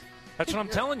that. Right. That's what I'm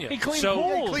telling you. He cleaned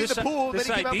pools. He cleaned the pool, then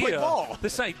he came out and played ball.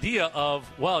 This idea of,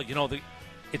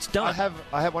 it's done.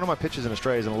 I have one of my pitchers in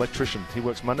Australia is an electrician. He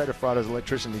works Monday to Friday as an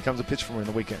electrician. He comes to pitch for me in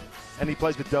the weekend. And he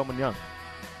plays with Delman Young.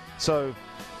 So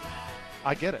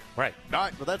I get it. Right. All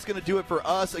right. Well, that's going to do it for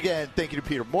us. Again, thank you to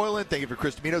Peter Moylan. Thank you for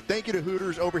Chris Domino. Thank you to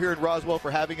Hooters over here in Roswell for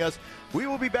having us. We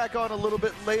will be back on a little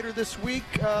bit later this week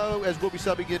as we'll be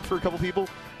subbing in for a couple people.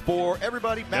 For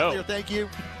everybody, Matt Lear, thank you.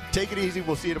 Take it easy.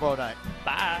 We'll see you tomorrow night.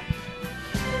 Bye.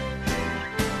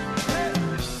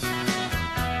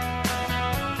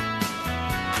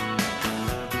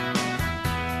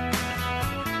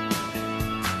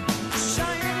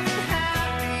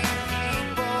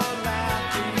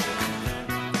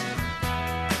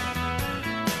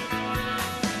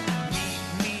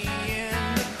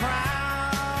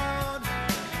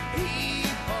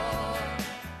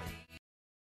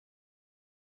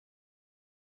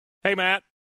 Hey, Matt.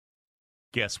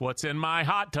 Guess what's in my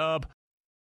hot tub?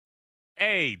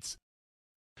 AIDS.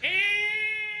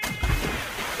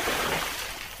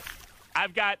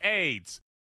 I've got AIDS.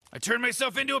 I turned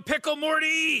myself into a pickle,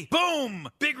 Morty! Boom!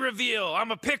 Big reveal.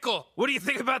 I'm a pickle. What do you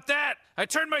think about that? I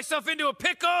turned myself into a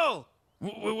pickle!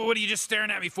 What are you just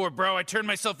staring at me for, bro? I turned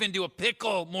myself into a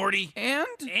pickle, Morty.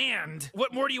 And?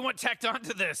 What more do you want tacked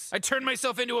onto this? I turned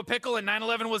myself into a pickle and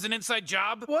 9/11 was an inside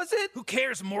job? Was it? Who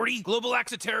cares, Morty? Global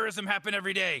acts of terrorism happen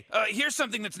every day. Here's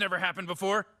something that's never happened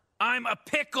before. I'm a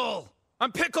pickle.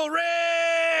 I'm Pickle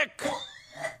Rick!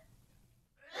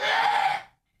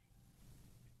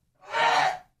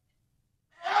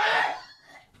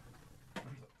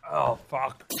 Oh,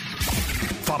 fuck.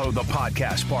 Follow the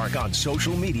Podcast Park on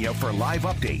social media for live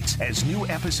updates as new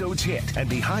episodes hit and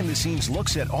behind-the-scenes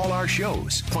looks at all our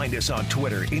shows. Find us on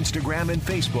Twitter, Instagram, and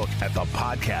Facebook at the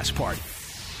Podcast Park.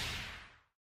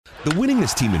 The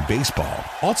winningest team in baseball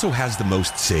also has the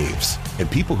most saves,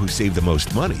 and people who save the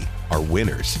most money are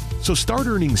winners. So start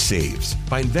earning saves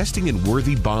by investing in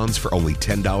worthy bonds for only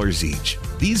 $10 each.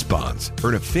 These bonds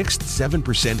earn a fixed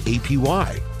 7%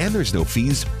 APY, and there's no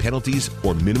fees, penalties,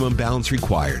 or minimum balance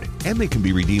required, and they can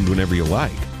be redeemed whenever you like.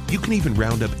 You can even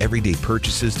round up everyday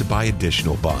purchases to buy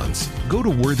additional bonds. Go to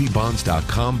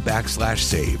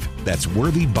worthybonds.com/save. That's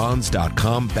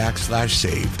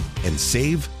worthybonds.com/save and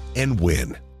save and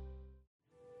win.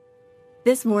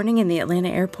 This morning in the Atlanta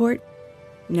airport,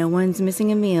 no one's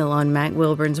missing a meal on Mac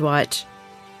Wilburn's watch.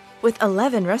 With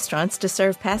 11 restaurants to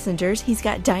serve passengers, he's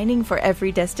got dining for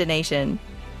every destination.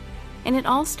 And it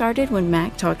all started when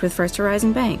Mac talked with First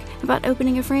Horizon Bank about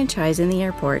opening a franchise in the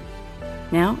airport.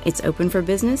 Now it's open for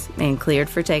business and cleared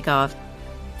for takeoff.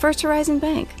 First Horizon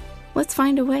Bank. Let's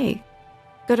find a way.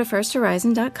 Go to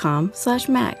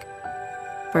firsthorizon.com/Mac.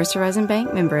 First Horizon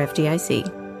Bank, member FDIC.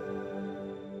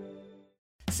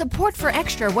 Support for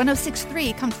Extra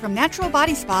 106.3 comes from Natural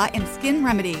Body Spa and Skin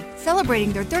Remedy,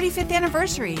 celebrating their 35th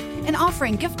anniversary and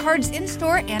offering gift cards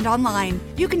in-store and online.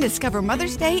 You can discover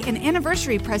Mother's Day and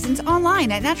anniversary presents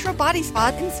online at Natural Body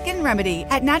Spa and Skin Remedy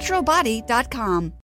at naturalbody.com.